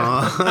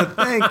 no.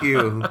 Thank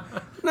you.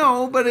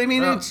 No, but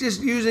it's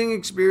just using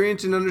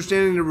experience and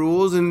understanding the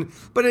rules.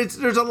 But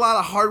there's a lot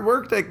of hard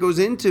work that goes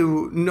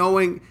into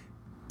knowing...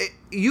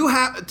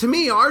 To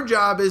me, our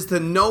job is to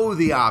know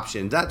the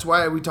options. That's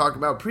why we talk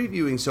about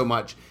previewing so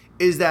much,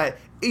 is that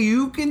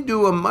you can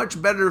do a much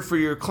better for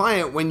your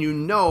client when you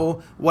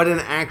know what an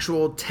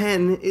actual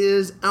 10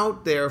 is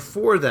out there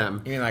for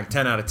them. You mean like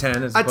 10 out of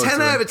 10? A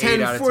 10 out of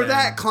 10 for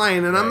that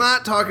client. And right. I'm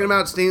not talking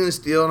about stainless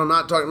steel, and I'm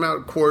not talking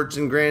about quartz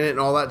and granite and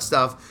all that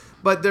stuff.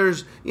 But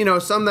there's,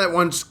 some that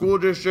want school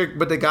district,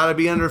 but they got to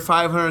be under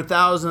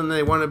 500,000 and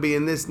they want to be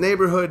in this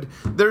neighborhood.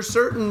 There's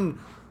certain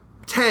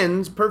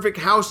 10s, perfect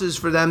houses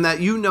for them that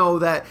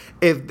that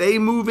if they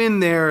move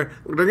in there,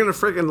 they're going to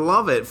freaking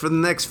love it for the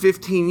next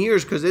 15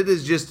 years, because it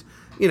is just,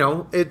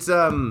 it's,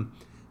 when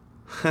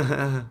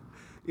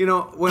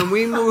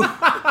we move...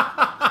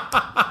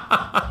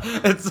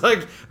 It's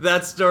like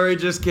that story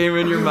just came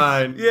in your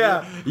mind.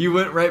 Yeah. You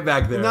went right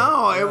back there.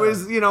 No, it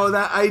was,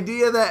 that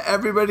idea that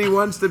everybody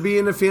wants to be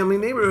in a family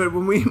neighborhood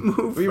when we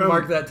move. We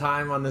mark that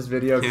time on this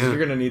video because you're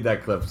going to need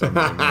that clip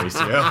someday,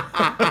 Mauricio.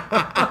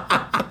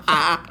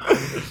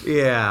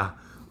 Yeah.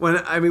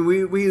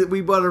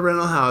 We bought a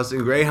rental house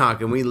in Greyhawk,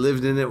 and we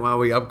lived in it while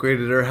we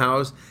upgraded our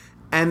house,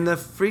 and the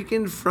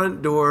freaking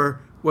front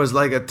door was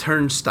like a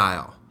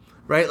turnstile,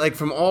 right? Like,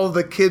 from all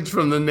the kids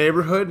from the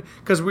neighborhood,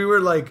 because we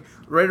were like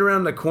right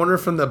around the corner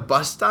from the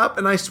bus stop,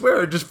 and I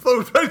swear it just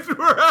flowed right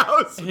through our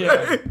house. Yeah.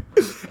 Right?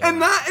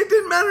 And it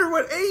didn't matter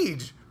what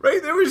age,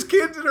 right? There was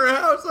kids in our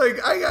house.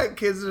 Like, I got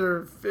kids that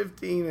are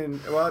 15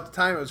 and, well, at the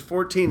time it was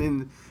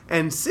 14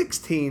 and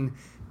 16.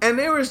 And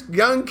there was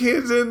young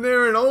kids in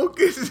there and old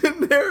kids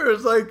in there. It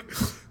was like,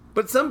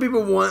 But some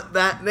people want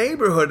that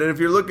neighborhood, and if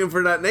you're looking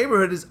for that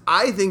neighborhood,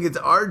 I think it's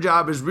our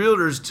job as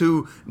realtors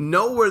to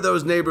know where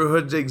those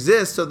neighborhoods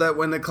exist, so that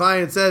when the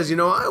client says,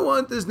 I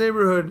want this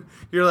neighborhood,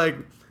 you're like,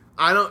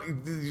 I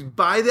don't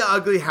buy the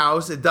ugly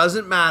house. It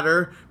doesn't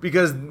matter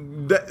because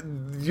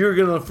you're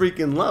gonna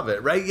freaking love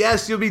it, right?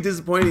 Yes, you'll be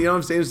disappointed. You don't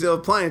have same steel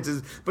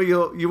appliances, but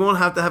you won't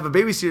have to have a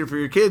babysitter for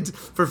your kids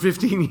for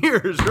 15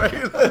 years,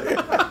 right?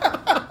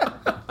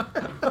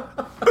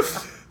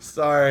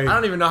 Sorry. I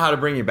don't even know how to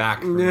bring you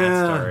back from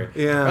that story.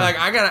 Yeah. But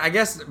I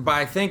guess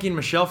by thanking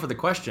Michelle for the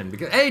question,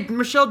 because hey,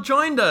 Michelle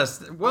joined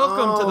us.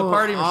 Welcome to the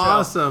party, Michelle.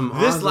 Awesome.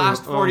 This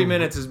last 40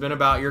 minutes has been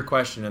about your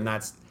question, and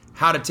that's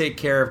how to take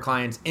care of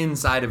clients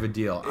inside of a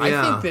deal.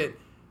 Yeah.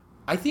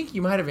 I think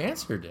you might have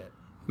answered it.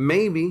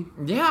 Maybe.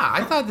 Yeah,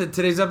 I thought that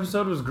today's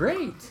episode was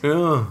great.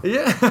 Yeah.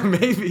 Yeah,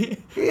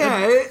 maybe.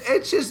 Yeah,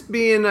 it's just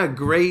being a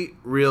great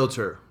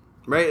realtor.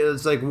 Right?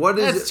 It's like, what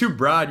is That's too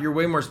broad. You're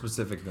way more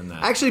specific than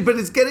that. Actually, but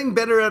it's getting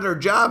better at our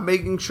job,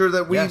 making sure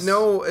that we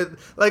know.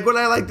 Like what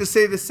I like to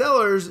say to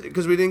sellers,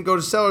 because we didn't go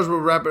to sellers,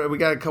 we'll wrap it up. We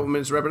got a couple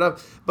minutes to wrap it up.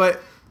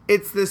 But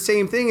it's the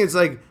same thing. It's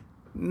like,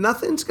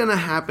 nothing's going to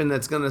happen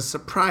that's going to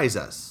surprise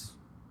us.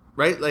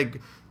 Right?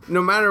 Like,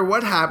 no matter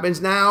what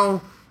happens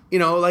now,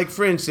 like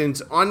for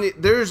instance, I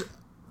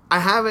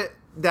have it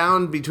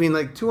down between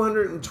like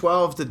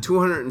 212 to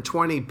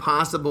 220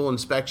 possible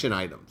inspection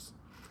items.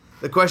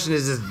 The question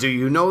is do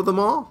you know them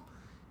all?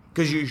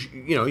 Because you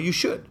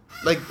should.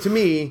 Like to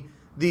me,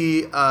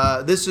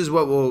 this is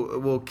what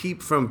we'll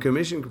keep from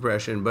commission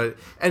compression.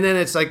 And then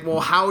it's like,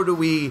 well,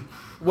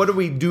 what do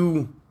we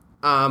do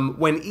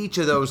when each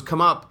of those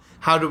come up?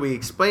 How do we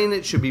explain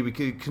it? Should we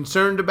be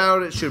concerned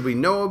about it? Should we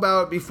know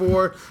about it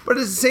before? But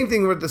it's the same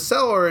thing with the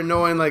seller and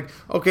knowing like,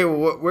 okay,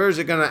 well, where is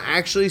it going to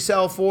actually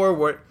sell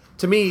for?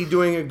 To me,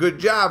 doing a good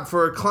job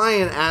for a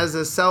client as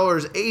a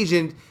seller's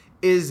agent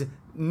is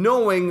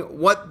knowing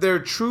what their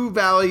true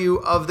value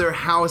of their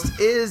house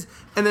is,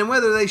 and then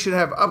whether they should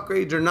have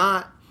upgrades or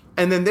not.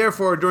 And then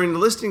therefore, during the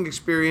listing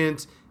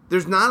experience,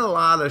 there's not a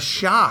lot of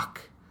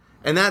shock.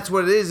 And that's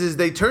what it is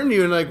they turn to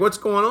you and like, what's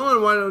going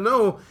on? Well, I don't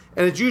know.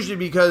 And it's usually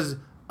because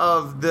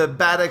of the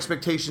bad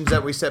expectations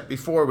that we set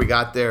before we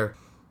got there.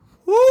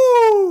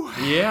 Woo!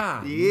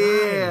 Yeah.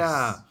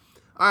 Yeah. Nice.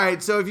 All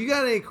right, so if you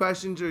got any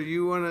questions or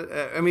you want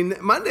to,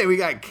 Monday we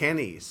got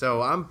Kenny,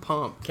 so I'm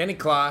pumped. Kenny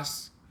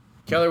Kloss.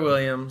 Keller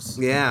Williams,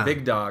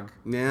 Big Dog,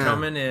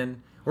 coming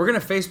in. We're going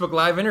to Facebook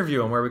Live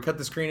interview him where we cut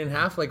the screen in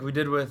half like we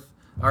did with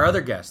our other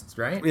guests,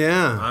 right?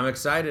 Yeah. I'm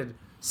excited.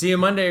 See you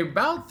Monday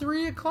about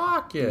 3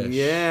 o'clock-ish.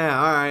 Yeah,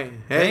 all right.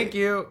 Hey. Thank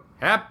you.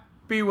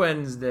 Happy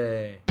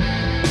Wednesday.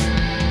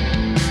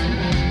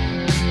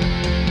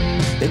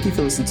 Thank you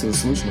for listening to The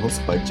Solution,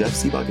 hosted by Jeff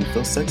Seabach and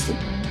Phil Sexton.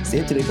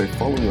 Stay up to date by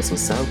following us on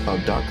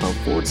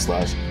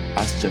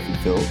SoundCloud.com/Ask Jeff and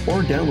Phil,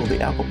 or download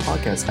the Apple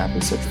Podcast app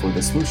and search for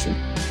The Solution,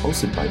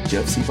 hosted by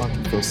Jeff Seabach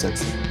and Phil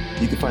Sexton.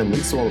 You can find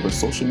links to all of our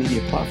social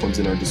media platforms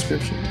in our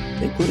description,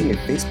 including a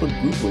Facebook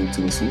group link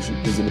to The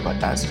Solution presented by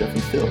Ask Jeff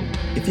and Phil.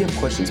 If you have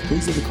questions,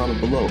 please leave a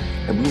comment below,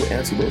 and we will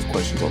answer those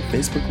questions on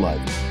Facebook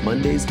Live,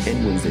 Mondays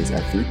and Wednesdays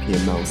at 3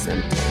 p.m. Mountain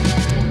Standard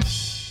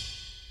Time.